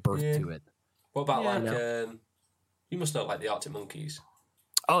guys get birthed Yeah. to it. What about Yeah, like you must know like the Arctic Monkeys.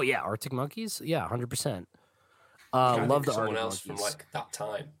 Oh yeah, Arctic Monkeys. Yeah, 100%. I think Love the someone Arctic else Monkeys. from like that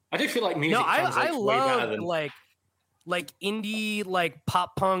time. I do feel like music No, I translates way better love than like indie like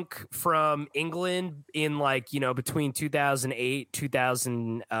pop punk from England in like, you know, between 2008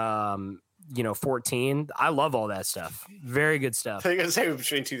 2014. I love all that stuff. Very good I stuff. think I say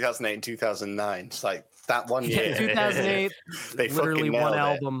between 2008 and 2009. It's like that one year. 2008, they literally fucking one nailed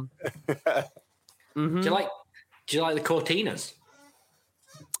it. album. Mhm. Do you like the Cortinas?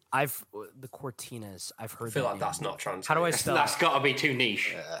 The Cortinas. I've heard. I feel that like name. that's not translated. How do I spell? That's got to be too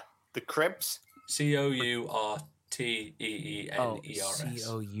niche. The Cribs. Courteens.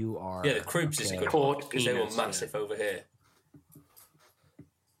 Cour. Yeah, the Cribs is a good one because they were massive over here.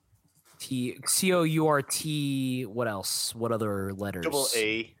 Court. What else? What other letters? Double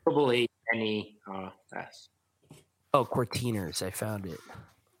E. Double E N E R S. Oh, Cortiners. I found it.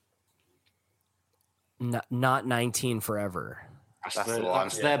 Not 19 forever. That's the one.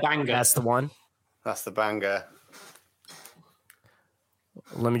 That's their banger. That's the one. That's the banger.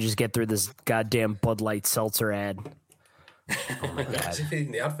 Let me just get through this goddamn Bud Light seltzer ad. Oh my god!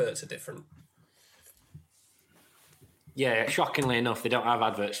 Even the adverts are different. Yeah, shockingly enough, they don't have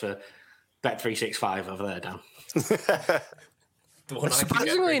adverts for Bet365 over there, Dan. The one I can get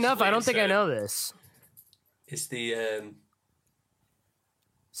Surprisingly enough, I don't recently think I know this. It's the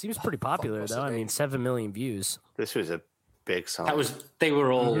Seems pretty popular what's though. the I mean, name? 7 million views. This was a big song. They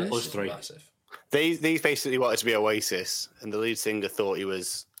were all Mhm. us three. massive. These basically wanted to be Oasis, and the lead singer thought he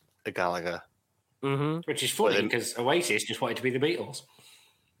was a Gallagher. Mm-hmm. Which is funny Well, then- because Oasis just wanted to be the Beatles.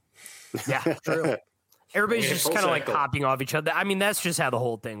 Yeah, true. Everybody's Yeah, just full kind of like circle. copying off each other. I mean, that's just how the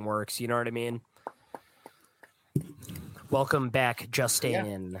whole thing works. You know what I mean? Welcome back,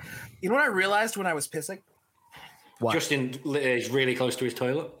 Justin. You know what I realized when I was pissing? What? Justin is really close to his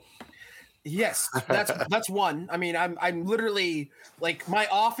toilet. Yes, that's one. I mean, I'm literally like my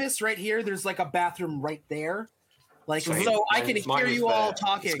office right here. There's like a bathroom right there, like Sweet. so I can Mine hear is you all there.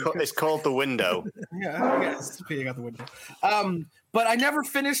 talking. It's called The Window. Yeah, yes, peeing out the window. But I never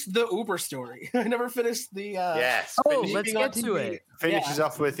finished the Uber story. I never finished the. Yes. Oh, Finish- let's Keeping on get to TV. it. finishes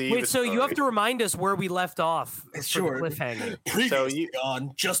off with the. Wait, so you have to remind us where we left off for Sure. the cliffhanger. Previously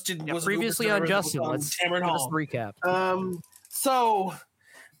on Justin Yeah, was previously an on Uber Justin. driver Let's Cameron give us Hall. the recap. So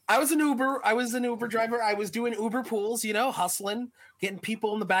I was an Uber driver. I was doing Uber pools, hustling, getting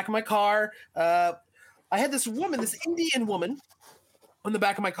people in the back of my car. I had this Indian woman in the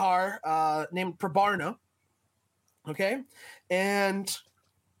back of my car named Prabarna. Okay. And,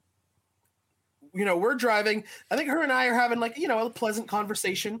 we're driving. I think her and I are having a pleasant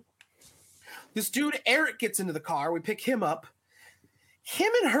conversation. This dude, Eric, gets into the car. We pick him up.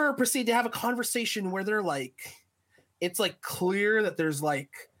 Him and her proceed to have a conversation where they're it's clear that there's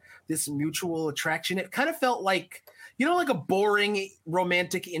this mutual attraction. It kind of felt like a boring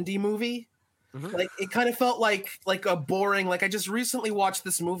romantic indie movie. Mhm. It kind of felt like a boring, I just recently watched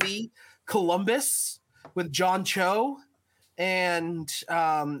this movie Columbus with John Cho, and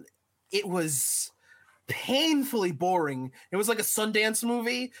it was painfully boring. It was like a Sundance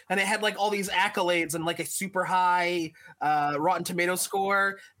movie, and it had all these accolades and a super high Rotten Tomato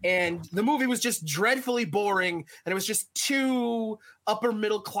score, and the movie was just dreadfully boring, and it was just two upper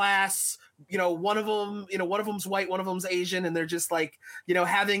middle class, one of them's white, one of them's Asian, and they're just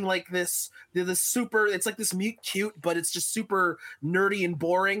having this super, it's this mute cute, but it's just super nerdy and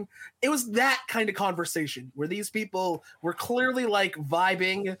boring. It was that kind of conversation where these people were clearly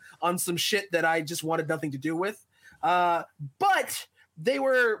vibing on some shit that I just wanted nothing to do with. But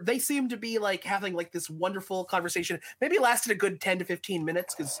they seemed to be having this wonderful conversation. Maybe it lasted a good 10 to 15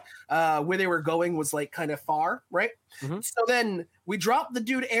 minutes because where they were going was kind of far, right? Mhm. So then we dropped the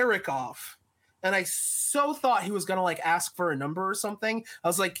dude Eric off, and I so thought he was gonna ask for a number or something. I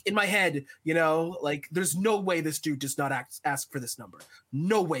was in my head, there's no way this dude does not ask for this number.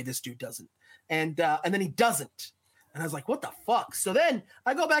 No way this dude doesn't. And then he doesn't. And I was like, what the fuck? So then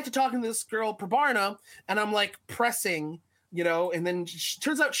I go back to talking to this girl, Prabarna, and I'm pressing, and then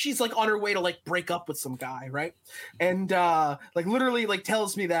turns out she's on her way to break up with some guy, right? And literally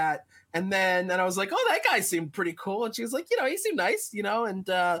tells me that. And I was like, oh, that guy seemed pretty cool. And she was like, he seemed nice,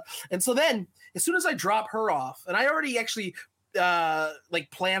 and so then as soon as I drop her off, and I already actually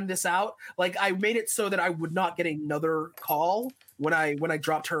planned this out, I made it so that I would not get another call when I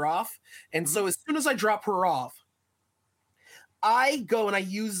dropped her off. And so as soon as I drop her off, I go and I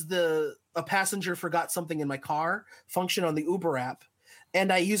use a passenger forgot something in my car function on the Uber app,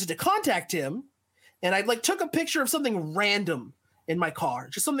 and I use it to contact him. And I took a picture of something random in my car,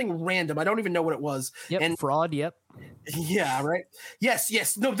 just something random. I don't even know what it was. Yep, And fraud. Yep. yeah, right.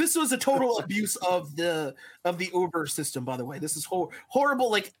 Yes. No, this was a total abuse of the Uber system. By the way, this is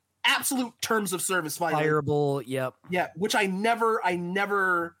horrible, absolute terms of service violation. Fireable. Yep. Yeah, which I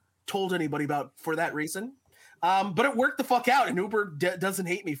never told anybody about for that reason. But it worked the fuck out, and Uber doesn't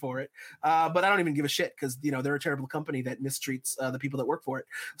hate me for it. But I don't even give a shit because they're a terrible company that mistreats the people that work for it.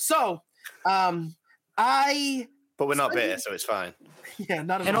 So I But we're not bitter, so it's fine. Yeah,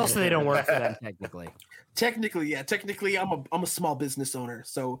 not at And all. also, they don't work for them technically. Technically, I'm a small business owner,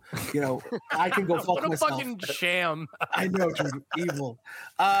 so I can go fuck What a myself. fucking sham! I know, dude, evil.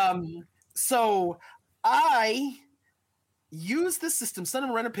 So I used the system, sent him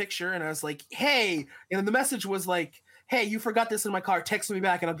a picture, and I was like, "Hey," and the message was like, "Hey, you forgot this in my car. Text me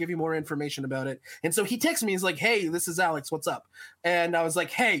back, and I'll give you more information about it." And so he texted me. He's like, "Hey, this is Alex. What's up?" And I was like,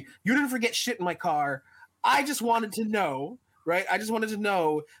 "Hey, you didn't forget shit in my car. I just wanted to know, right? I just wanted to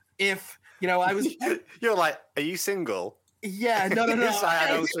know if." I was. You're like, are you single? Yeah, no. Yes, I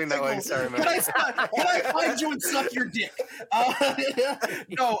don't think that way. Sorry, man. Can I find you and suck your dick?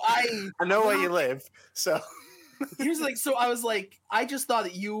 No, I know where you live, so. Here's so I was like, I just thought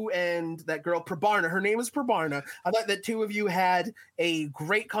that you and that girl Prabarna, her name is Prabarna. I thought that two of you had a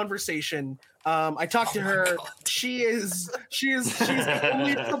great conversation. I talked to her. She's the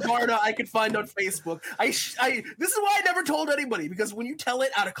only Prabarna I could find on Facebook. This is why I never told anybody, because when you tell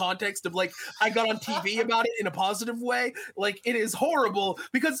it out of context of like I got on TV about it in a positive way, like it is horrible,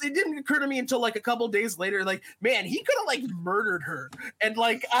 because it didn't occur to me until like a couple days later, like, man, he could have like murdered her, and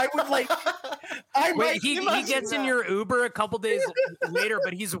like I would like he gets in your Uber a couple days later,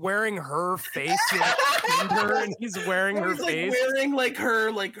 but he's wearing her face. You like pinned her, and he's wearing her face, wearing like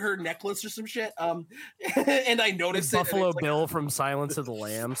her necklace or some shit. And I noticed Buffalo Bill from Silence of the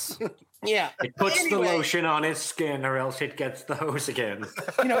Lambs. Yeah, it puts the lotion on his skin, or else it gets the hose again.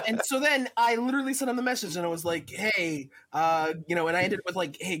 And so then I literally sent him the message, and I was like, "Hey, and I ended with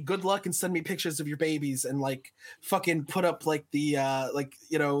like, hey, good luck, and send me pictures of your babies," and like, fucking put up like the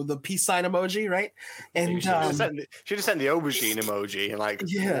the peace sign emoji, right? And should have sent the aubergine emoji, and like,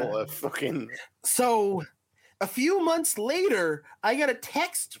 what a fucking. So, a few months later, I got a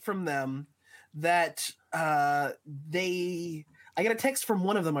text from them that I got a text from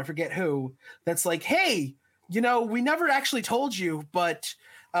one of them, I forget who, that's like, hey, we never actually told you, but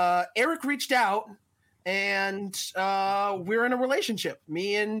Eric reached out, and we're in a relationship.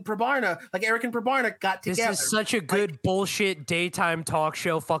 Me and Prabarna, like Eric and Prabarna got together. This is such a good bullshit daytime talk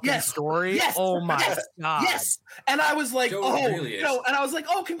show fucking story. Yes, oh my God. Yes. And I was like, really and I was like,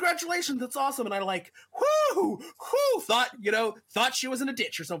 oh, congratulations, that's awesome. And I like, thought she was in a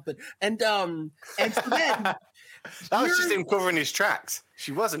ditch or something. And so then that was just him covering his tracks.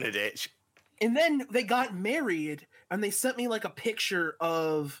 She wasn't a ditch. And then they got married, and they sent me like a picture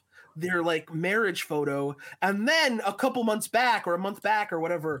of their like marriage photo. And then a couple months back, or a month back, or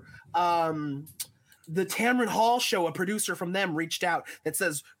whatever, the Tamron Hall show, a producer from them reached out that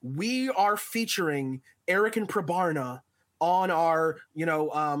says, we are featuring Eric and Prabarna on our,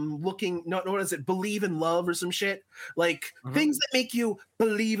 what is it? Believe in love or some shit, like things that make you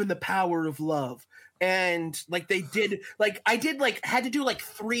believe in the power of love. And like they did, like I did, like had to do like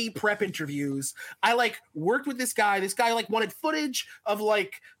 3 prep interviews. I like worked with this guy. This guy like wanted footage of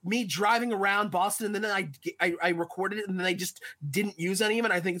like me driving around Boston, and then I recorded it, and then I just didn't use any of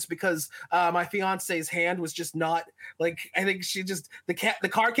it. I think it's because my fiance's hand was just not like, I think she just the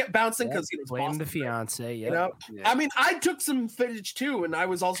car kept bouncing because it was blame Boston, the fiance. Yeah. I mean, I took some footage too, and I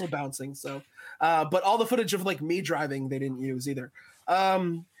was also bouncing. So, but all the footage of like me driving, they didn't use either.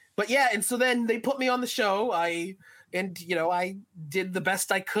 But yeah, and so then they put me on the show. I did the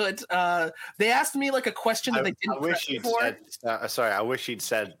best I could. They asked me like a question that they didn't. I wish you'd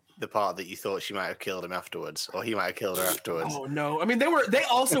said the part that you thought she might have killed him afterwards, or he might have killed her afterwards. Oh no! I mean, they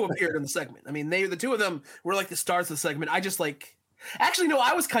also appeared in the segment. I mean, the two of them were like the stars of the segment. I just like. Actually, no,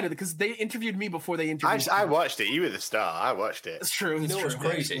 I was kind of, because they interviewed me before they interviewed. I watched it. You were the star. I watched it. It's true. You know what's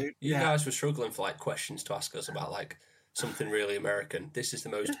crazy? You guys were struggling for like questions to ask us about like something really American. This is the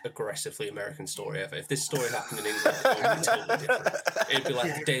most aggressively American story ever. If this story happened in England, it would be totally different. It'd be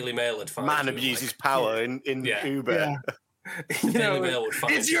like the Daily Mail would find man abuses power in Uber. Yeah. Daily Mail would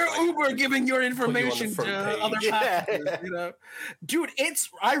find it's your Uber giving your information to other passengers. Dude,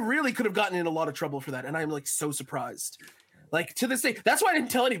 I really could have gotten in a lot of trouble for that, and I'm like so surprised. Like to this day, that's why I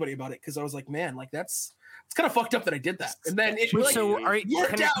didn't tell anybody about it, because I was like, man, like it's kind of fucked up that I did that, and then it like,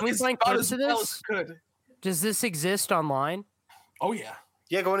 worked out as well as could. Does this exist online? Oh yeah.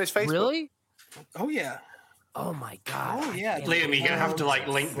 Yeah, go on his Facebook. Really? Oh yeah. Oh my God. Oh yeah. Liam, you're gonna have to like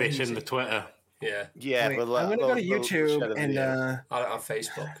link this in the Twitter. Yeah. Yeah. Wait, I'm gonna go to YouTube and I don't have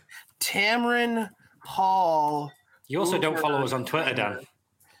Facebook. Tamron Hall. You also don't follow us on Twitter, Dan.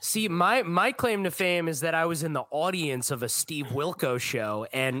 See, my claim to fame is that I was in the audience of a Steve Wilkos show,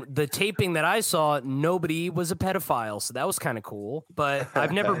 and the taping that I saw, nobody was a pedophile, so that was kind of cool. But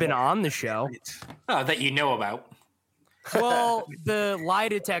I've never been on the show. Oh, that you know about. Well, the lie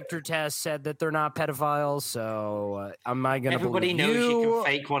detector test said that they're not pedophiles, so am I going to believe Everybody knows you can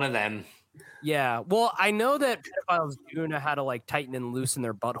fake one of them. Yeah. Well, I know that pedophiles do know how to like tighten and loosen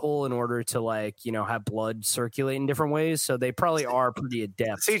their butthole in order to like, have blood circulate in different ways. So they probably are pretty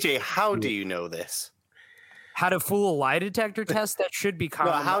adept. CJ, how do you know this? How to fool a lie detector test? That should be No,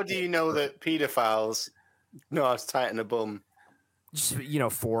 common. how do you know that pedophiles know how to tighten a bum? Just,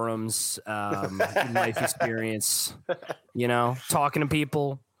 forums, life experience, talking to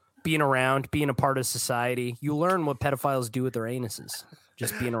people, being around, being a part of society. You learn what pedophiles do with their anuses.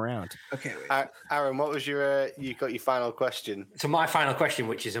 Just being around. Okay. Wait. Aaron, what was you got your final question? So my final question,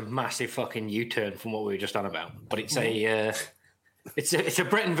 which is a massive fucking U-turn from what we were just on about, but it's a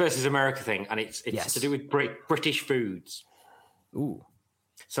Britain versus America thing, and it's Yes. to do with British foods. Ooh.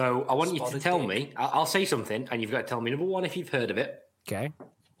 So I want you to Spotted tell dick. me. I'll say something, and you've got to tell me number one if you've heard of it, Okay.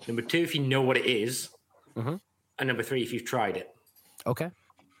 number two if you know what it is, Mhm. and number three if you've tried it. Okay.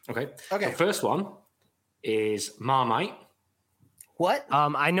 Okay. Okay. The first one is Marmite. What?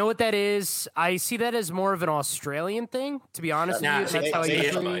 I know what that is. I see that as more of an Australian thing, to be honest Nah, with you. That's how I it's-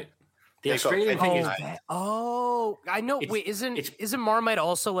 usually. Vegemite. The They've got Australian thing is Vegemite. I know. It's- Wait, isn't Marmite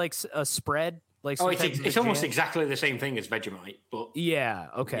also like a spread? Like some type of it's almost jam? exactly the same thing as Vegemite, but Yeah.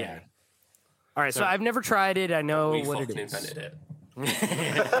 Okay. yeah. All right. So So- I've never tried it. I know We what fucking it is. invented it. Oh,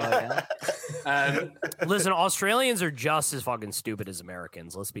 yeah? um, Listen, Australians are just as fucking stupid as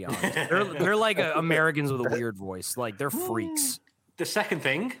Americans. Let's be honest. They're like Americans with a weird voice. Like they're freaks. the second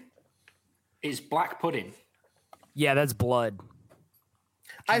thing is black pudding. Yeah, that's blood.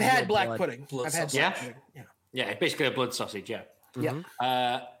 I've had Blood. black pudding. Blood I've had sausage. black Yeah? pudding. Yeah. Yeah, basically a blood sausage. Yeah.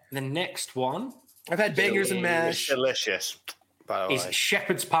 Yeah. The next one I've had bangers and It's mash. It's delicious, by the is way.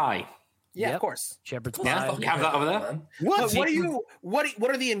 shepherd's pie. Yeah, Yep. of course. Shepherd's Yeah, pie. you have that over there. Man. What? See- What are you? What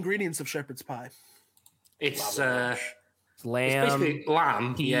are the ingredients of shepherd's pie? It's Lamb. it's Lamb, basically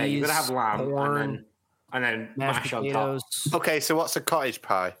lamb. Yeah, you're gonna have peas, lamb corn, and then mashed mash on top. potatoes. Okay, so what's a cottage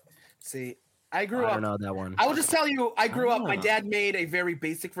pie? See, I grew I up. don't know that one. I will just tell you, I grew up. My Ah. dad made a very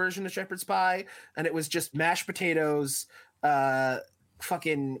basic version of shepherd's pie, and it was just mashed potatoes,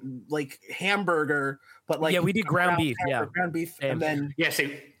 fucking like hamburger, but like Yeah, we did ground beef, yeah. ground beef, Same. and then Yeah, so that's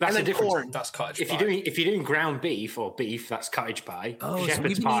and the then difference. corn. That's cottage If pie. you're doing ground beef or beef, that's cottage pie. Oh, so we've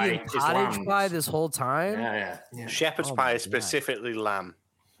shepherd's been pie eating is cottage lamb's. pie this whole time. Yeah, Yeah. Shepherd's Oh pie my is God. specifically lamb.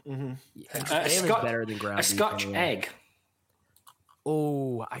 Mhm. A Lamb is Scotch- better than ground a beef Scotch anyway. egg.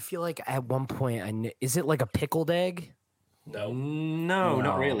 Oh, I feel like at one point is it like a pickled egg? No. No,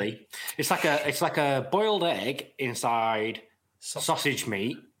 not No. really. It's like a boiled egg inside sausage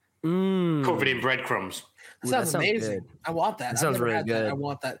meat Mm. covered in breadcrumbs. That Ooh, sounds that sounds amazing. good. I want that. That I've sounds never really had that. good. I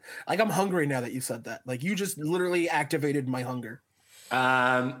want that. Like I'm hungry now that you said that. Like you just literally activated my hunger.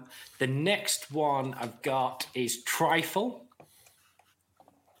 The next one I've got is trifle.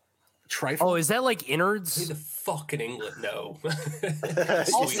 Trifle. Oh, is that like Who innards? the fuck in England? No.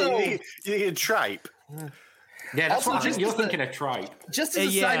 Also- you need a tripe. Yeah, that's Also, what just you're as the- thinking of tripe. Just as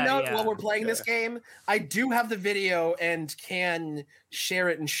a Yeah, side note, yeah. while we're playing this game, I do have the video and can share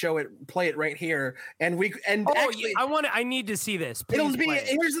it and show it, play it right here. And Oh, actually, I need to see this. it'll Please be. play it.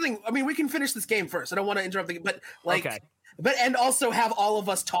 Here's the thing. I mean, we can finish this game first. I don't want to interrupt the but like, Okay. but and also have all of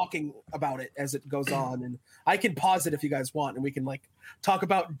us talking about it as it goes on. And I can pause it if you guys want, and we can like talk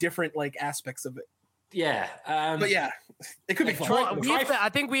about different like aspects of it. Yeah. But yeah, it could be Like, fun. Well, I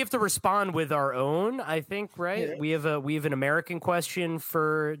think we have to respond with our own. I think, right? Yeah. We have an American question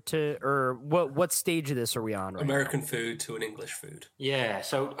or what stage of this are we on? Right American food to an English food. Yeah.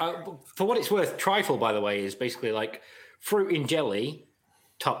 So for what it's worth, trifle, by the way, is basically like fruit in jelly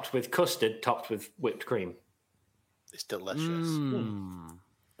topped with custard, topped with whipped cream. It's delicious. now?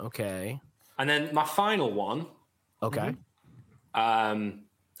 Okay. And then my final one. Okay.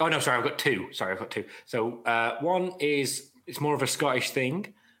 Oh no, sorry, I've got two. So one is it's more of a Scottish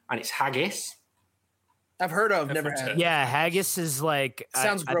thing, and it's haggis. I've heard of, I've never heard had. of. Yeah, haggis is like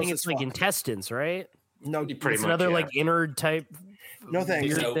Sounds I gross think as it's like fuck. intestines, right? No, Pretty It's much, another yeah. like innard type. no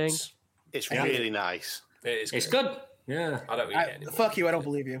thanks. Weird thing. Oats. It's Yeah. really nice. It is. It's good. Yeah. I don't eat it anymore. Fuck you. I don't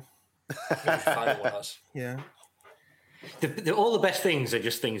believe you. Final was. Yeah. All the best things are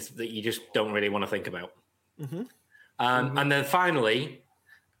just things that you just don't really want to think about. Mhm. And then finally,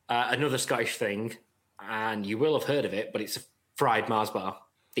 another Scottish thing, and you will have heard of it, but it's a fried Mars bar,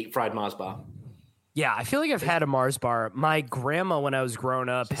 deep fried Mars bar. Yeah, I feel like I've had a Mars bar. My grandma, when I was growing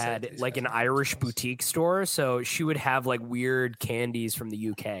up, She said had these like an guys- Irish boutique store, so she would have like weird candies from the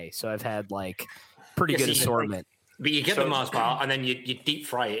UK. So I've had like pretty Yeah, good so you- assortment. But you get So- the Mars bar, and then you deep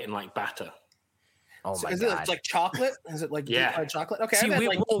fry it in like batter. Oh So my is god! it like chocolate? Is it like deep Yeah. fried chocolate? Okay. See, I've had, we,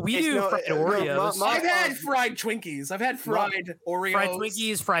 like, well, we It's do not- fried no, Oreos, Mars I've had bars- fried Twinkies. I've had fried Oreos. fried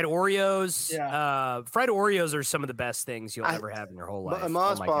Twinkies, fried Oreos. Yeah. Fried Oreos are some of the best things you'll I- ever have in your whole life. But a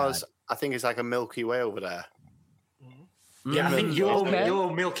Mars oh my bar's God. I think it's like a Milky Way over there. Yeah, I think Okay.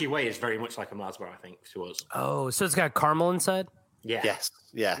 your Milky Way is very much like a Mars bar, I think, to us. Oh, so it's got caramel inside? Yeah.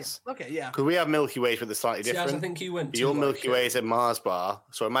 Yes. Okay, yeah. Because we have Milky Ways, but they're slightly See, different. I think you went. Your to, Milky like, Way is a Mars bar,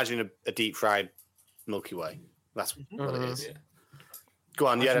 so imagine a deep fried Milky Way. That's what it is. Yeah. Go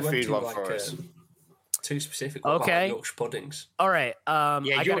on, you had a You went food to, one like, for us. Too specific. What Okay. About Yorkshire puddings. All right. Yeah, I got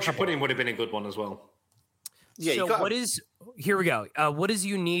a Yorkshire couple. pudding would have been a good one as well. Yeah, So you got what is? Here we go. What is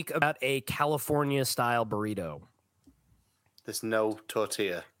unique about a California style burrito? There's no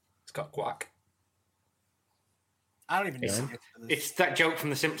tortilla. It's got guac. I don't even know. It's that joke from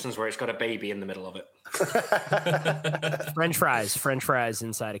The Simpsons where it's got a baby in the middle of it. French fries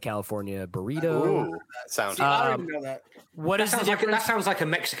inside a California burrito. Ooh, sounds See, I don't even know that. What That is the sounds, like, difference? that sounds like a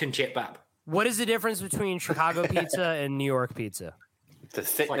Mexican chip bap. What is the difference between Chicago pizza and New York pizza? the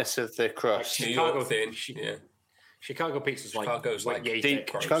thickness of the crust. New Chicago York thin. Chi- Yeah. Chicago pizza's like Chicago's like Yeti.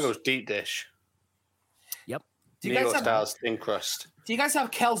 Deep, gross. Chicago's deep dish. Yep. Do you New guys York have style's thin crust. Do you guys have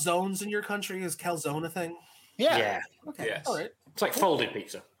calzones in your country? Is calzone a thing? Yeah. Okay. Yes. All right. It's like folded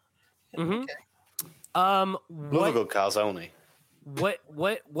pizza. Mm-hmm. Love a What good calzone.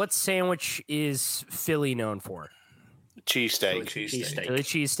 what sandwich is Philly known for? Cheesesteak. Cheesesteak. Philly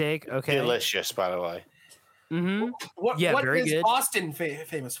cheesesteak. Okay. Delicious, by the way. Mm-hmm. What Yeah, what very is good. Boston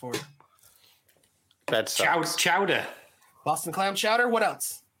famous for? Bed socks. Chowder. Boston clam chowder. What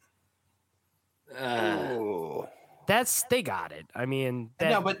else? Ooh. They got it. I mean,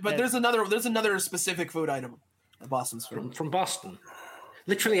 No, but there's another specific food item that Boston's from. From Boston.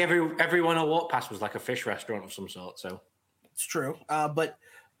 Literally everyone I walked past was like a fish restaurant of some sort. So It's true. But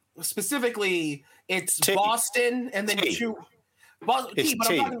specifically, it's Tea. Boston and then Tea. two. It's Tea, but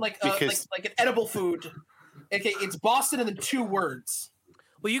I'm tea, talking like because- like an edible food. Okay, it's Boston and then two words.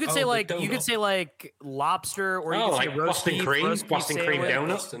 well, you could Oh, say the like donut. lobster, or you Oh, could say like roast Boston beef, cream, roast beef Boston cream sandwich. donut.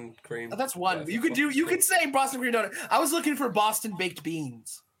 Boston cream. That's one. whatever You the could fuck you it's could say Boston cream donut. I was looking for Boston baked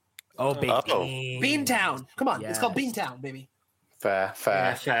beans. Oh, baked Oh. beans. Beantown. Come on, it's called Yes. Beantown, baby. Fair.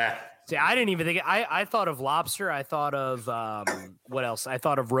 See, I didn't even think. I thought of lobster. I thought of what else? I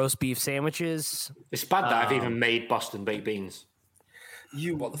thought of roast beef sandwiches. it's bad that I've even made Boston baked beans.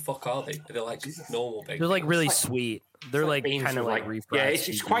 You What the fuck are they? Are they like normal baked They're like beans? really sweet. They're like Beans kind of with, like refried. yeah, it's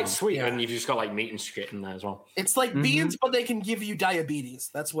sweet quite beans. sweet, Yeah. and you've just got like meat and shit in there as well. It's like Mm-hmm. beans, but they can give you diabetes.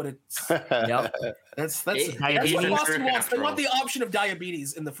 That's what it's. Yep. That's It- what diabetes. Boston wants. They After want all. the option of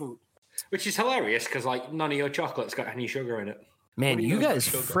diabetes in the food. Which is hilarious because like none of your chocolate's got any sugar in it. Man, What do you you know about guys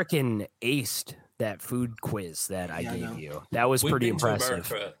sugar? freaking aced that food quiz that I Yeah, I know. gave you. That was We've pretty been to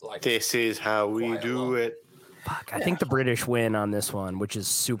impressive. America, like, This is how we Quite a do lot. it. Fuck, I think the British win on this one, which is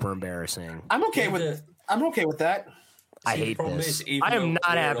super embarrassing. I'm okay Yeah, with. I'm okay with that. I See, the hate problem this. is, even I am though not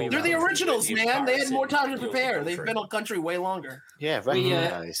we're happy. all They're the about originals, the man. They had more time to comparison of prepare. the They've country. been a country way longer. Yeah, We,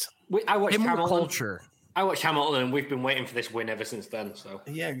 recognize. I watched Him more Hamilton. culture. I watched Hamilton, and we've been waiting for this win ever since then. So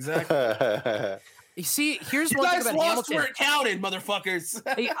Yeah, exactly. You see, here's You one thing guys about lost Hamilton. where it counted, motherfuckers.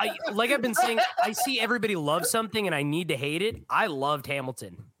 Like I've been saying, I see everybody love something and I need to hate it. I loved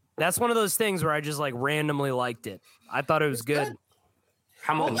Hamilton. That's one of those things where I just like randomly liked it. I thought it was good.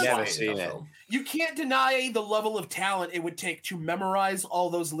 Hamilton's Well, Never like, seen it. You can't deny the level of talent it would take to memorize all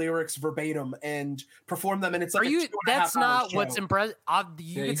those lyrics verbatim and perform them. And it's like Are you? That's not what's show. impressive. You Yeah,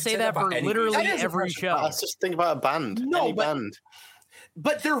 you could can say say that that for about any literally music. That is every impressive. show. Let's just think about a band. No, Any but- band.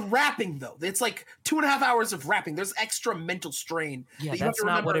 But they're rapping though. It's like 2.5 hours of rapping. There's extra mental strain. Yeah, that you have that's to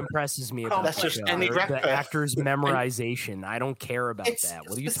not what remember. impresses me about That's the just show. any The rapper. actor's memorization. I don't care about that.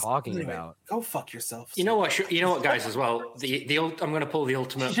 What are you it's- talking anyway, about? Go fuck yourself. you know what? You know what, guys? As well, I'm going to pull the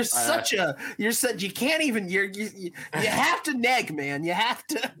ultimate. You're such a. You're such. You can't even. You have to neg, man. You have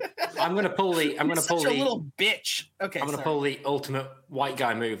to. I'm going to pull the. I'm You're going to pull such a the. little bitch. Okay. I'm going to sorry. pull the ultimate white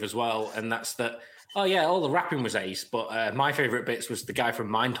guy move as well, and that's that. Oh yeah, all the rapping was ace, but my favorite bits was the guy from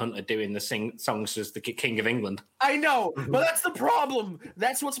Mindhunter doing the songs as the King of England. I know, but that's the problem.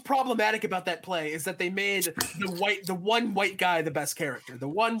 That's what's problematic about that play is that they made the one white guy the best character. The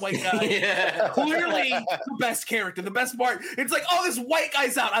one white guy Yeah. clearly the best character, the best part. It's like, oh, this white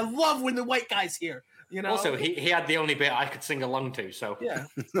guy's out. I love when the white guy's here. You know. Also, he had the only bit I could sing along to. So yeah.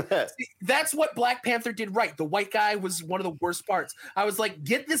 See, that's what Black Panther did right. The white guy was one of the worst parts. I was like,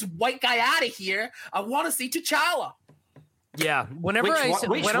 get this white guy out of here. I want to see T'Challa. Yeah, whenever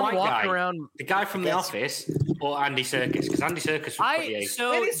Which when I'm white walking guy? around, the guy from The Yes. Office or Andy Serkis, because Andy Serkis was pretty ace.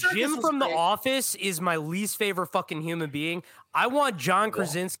 so Andy Serkis Jim was from The great. Office is my least favorite fucking human being. I want John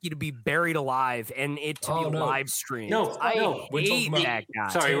Krasinski to be buried alive and it to be live streamed. I hate that guy.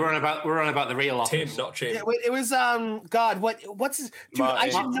 Sorry, we're on about the real Tim, Office. not Jim. Yeah, it was what's his dude? I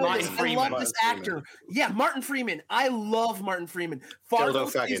should know this. I love this actor. Yeah, Martin Freeman. I love Martin Freeman. Fargo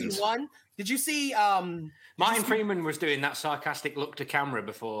season 1. Did you see? Martin Freeman was doing that sarcastic look to camera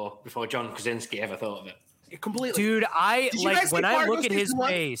before John Krasinski ever thought of it. Completely, dude. When I look at his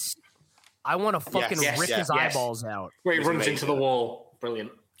face, I want to fucking rip his eyeballs out. Where he runs into the wall.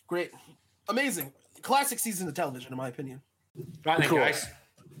 Brilliant. Great. Amazing. Classic season of television, in my opinion. Right then, guys.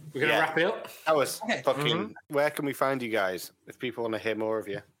 We're going to wrap it up. That was fucking... Where can we find you guys if people want to hear more of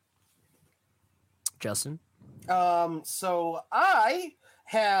you? Justin? So I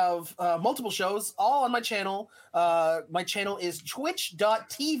have multiple shows all on my channel. My channel is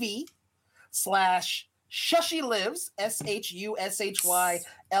twitch.tv/ShushyLives, ShushyLives,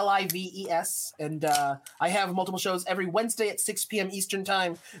 and I have multiple shows every Wednesday at 6 p.m. Eastern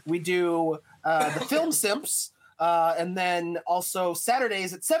time. We do the Film Simps, and then also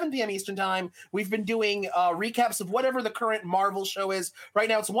Saturdays at 7 p.m. Eastern time. We've been doing recaps of whatever the current Marvel show is. Right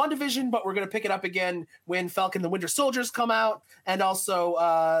now it's WandaVision, but we're going to pick it up again when Falcon the Winter Soldiers come out, and also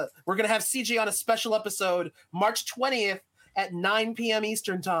we're going to have CJ on a special episode March 20th at 9 p.m.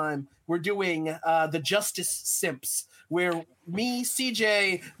 Eastern time. We're doing the Justice Simps, where me,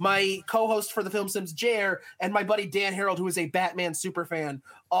 CJ, my co-host for the Film Sims, Jer, and my buddy Dan Harold, who is a Batman superfan,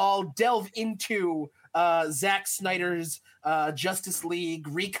 all delve into Zack Snyder's Justice League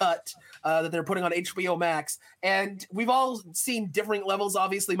recut that they're putting on HBO Max. And we've all seen different levels.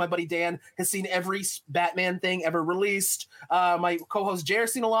 Obviously, my buddy Dan has seen every Batman thing ever released. My co-host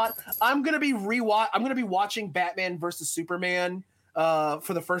Jer's seen a lot. I'm gonna be watching Batman versus Superman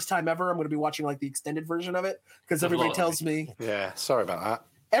for the first time ever. I'm gonna be watching like the extended version of it because everybody tells me. Yeah, sorry about that.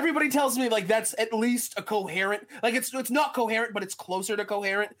 Everybody tells me like that's at least a coherent, like it's not coherent, but it's closer to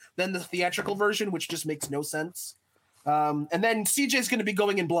coherent than the theatrical version, which just makes no sense. And then CJ's going to be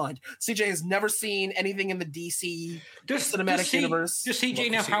going in blind. CJ has never seen anything in the DC cinematic universe. Does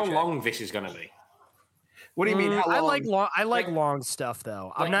CJ know how long this is going to be? What do you mean? How long? I like long stuff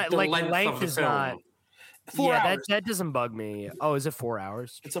though. I'm not like length is not. 4 hours. That doesn't bug me. Oh, is it 4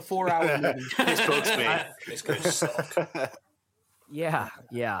 hours? It's a 4-hour movie. This bugs me. It's going to suck. Yeah.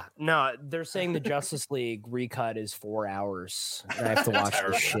 No, they're saying the Justice League recut is 4 hours. And I have to watch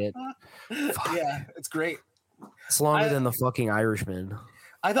this shit. Fuck. Yeah, it's great. It's longer than the fucking Irishman.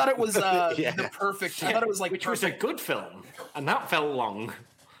 I thought it was the perfect. I thought it was like which was a good film, and that felt long.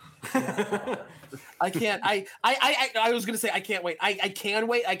 I can't. I was gonna say I can't wait. I can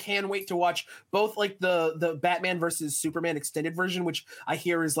wait. I can wait to watch both like the Batman versus Superman extended version, which I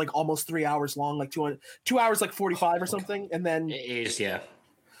hear is like almost 3 hours long, like 2 hours, like 45 or something. And then it is, yeah.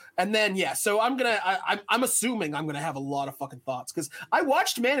 And then so I'm assuming I'm gonna have a lot of fucking thoughts because I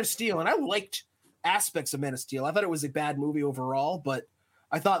watched Man of Steel and I liked aspects of Man of Steel. I thought it was a bad movie overall, but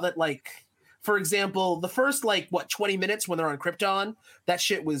I thought that like, for example, the first 20 minutes when they're on Krypton, that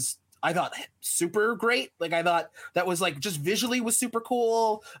shit was, I thought, super great. Like I thought that was like just visually was super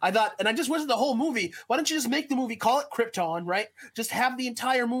cool. I thought, and I just watched the whole movie. Why don't you just make the movie, call it Krypton, right? Just have the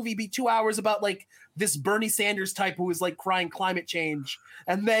entire movie be 2 hours about like this Bernie Sanders type who is like crying climate change,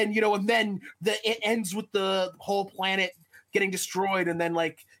 and then it ends with the whole planet getting destroyed, and then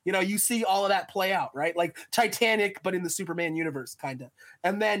you see all of that play out, right? Like Titanic, but in the Superman universe, kind of.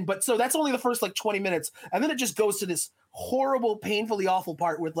 And then, but so that's only the first 20 minutes, and then it just goes to this horrible, painfully awful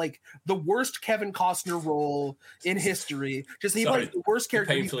part with the worst Kevin Costner role in history. Just he plays the worst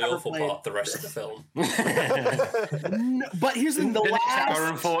character. Painfully awful played. Part. The rest of the film. No, but here's the last hour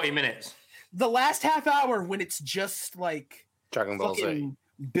and 40 minutes. The last half hour when it's just like Dragon Ball Z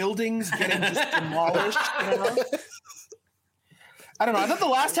buildings getting just demolished. I don't know. I thought the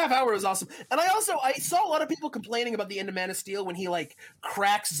last half hour was awesome. And I saw a lot of people complaining about the end of Man of Steel when he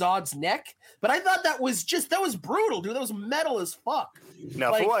cracks Zod's neck. But I thought that was brutal, dude. That was metal as fuck.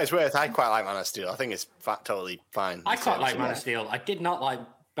 No, for what it's worth, I quite like Man of Steel. I think it's totally fine. I quite like Man of Steel. I did not like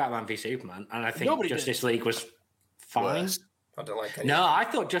Batman v Superman, and I think Justice League was fine. Worst. I don't like it. No, I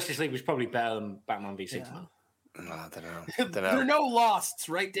thought Justice League was probably better than Batman v Superman. No, I don't know. There are no losts,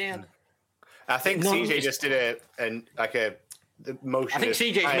 right, Dan? I think CJ just did the motion. I think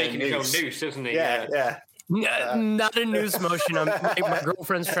CJ's making his own noose, isn't he? Yeah. Not a noose motion. My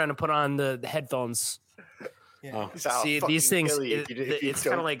girlfriend's trying to put on the headphones. Yeah. See, these things, it's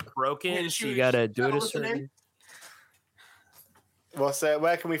kind of like broken, so you got to do it a certain...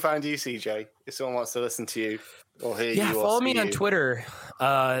 Where can we find you, CJ, if someone wants to listen to you or hear you? Follow me on Twitter.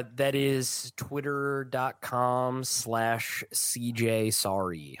 That is twitter.com/CJ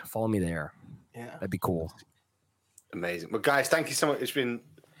Sorry. Follow me there. Yeah. That'd be cool. Amazing. Well, guys, thank you so much. It's been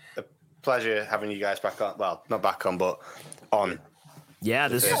a pleasure having you guys back on. Well, not back on, but on. Yeah,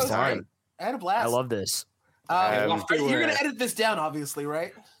 this Yeah, is it was fun. I had a blast. I love this. You're gonna edit this down, obviously,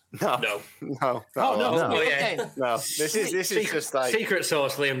 right? No. No. No. Okay. No. This is just like secret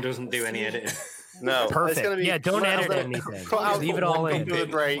source. Liam doesn't do any editing. no. Perfect. It's gonna be, Yeah, don't I'm edit gonna anything. Put out Leave it all in. the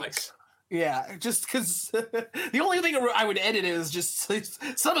breaks. Yeah, just because the only thing I would edit is just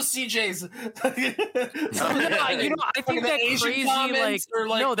some of CJ's. I think that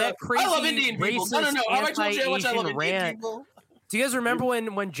crazy, that crazy I love Indian people. No. Have I told you how much I love Indian rant. people? Do you guys remember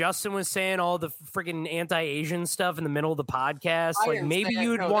when Justin was saying all the freaking anti-Asian stuff in the middle of the podcast? I Like didn't maybe say it.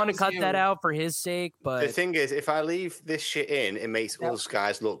 you'd No, want that to was cut you. that out for his sake, The but thing is, if I leave this shit in, it makes us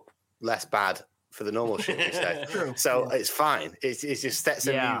guys look less bad for the normal shit we say. True. So it's fine. It just sets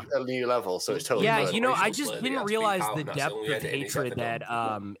a new level. So it's totally yeah, fine. I Racial just slur that didn't you have to realize beep out, the that's the depth only of editing he's hatred ever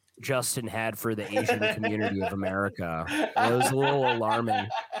that Justin had for the Asian community of America. It was a little alarming.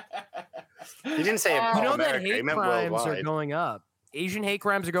 He didn't say about You know America. that He hate meant crimes worldwide. are going up. Asian hate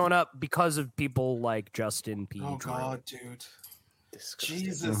crimes are going up because of people like Justin P. Oh Drew. God, dude! Disgusting.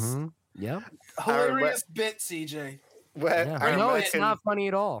 Jesus, Mhm. Yep. hilarious bit, CJ. Where, Yeah. Aaron, No, where it's can- not funny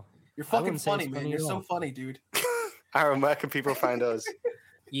at all. You're I fucking wouldn't say funny, it's man. funny You're at so all. funny, dude. Aaron, where can people find us?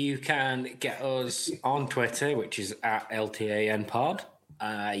 You can get us on Twitter, which is at LTANpod.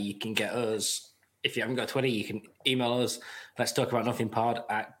 You can get us, if you haven't got Twitter, you can email us, let's talk about nothingpod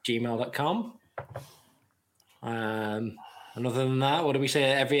at gmail.com. And other than that, what do we say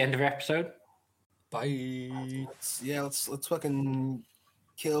at every end of episode? Bye. Let's fucking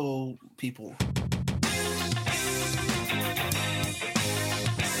kill people.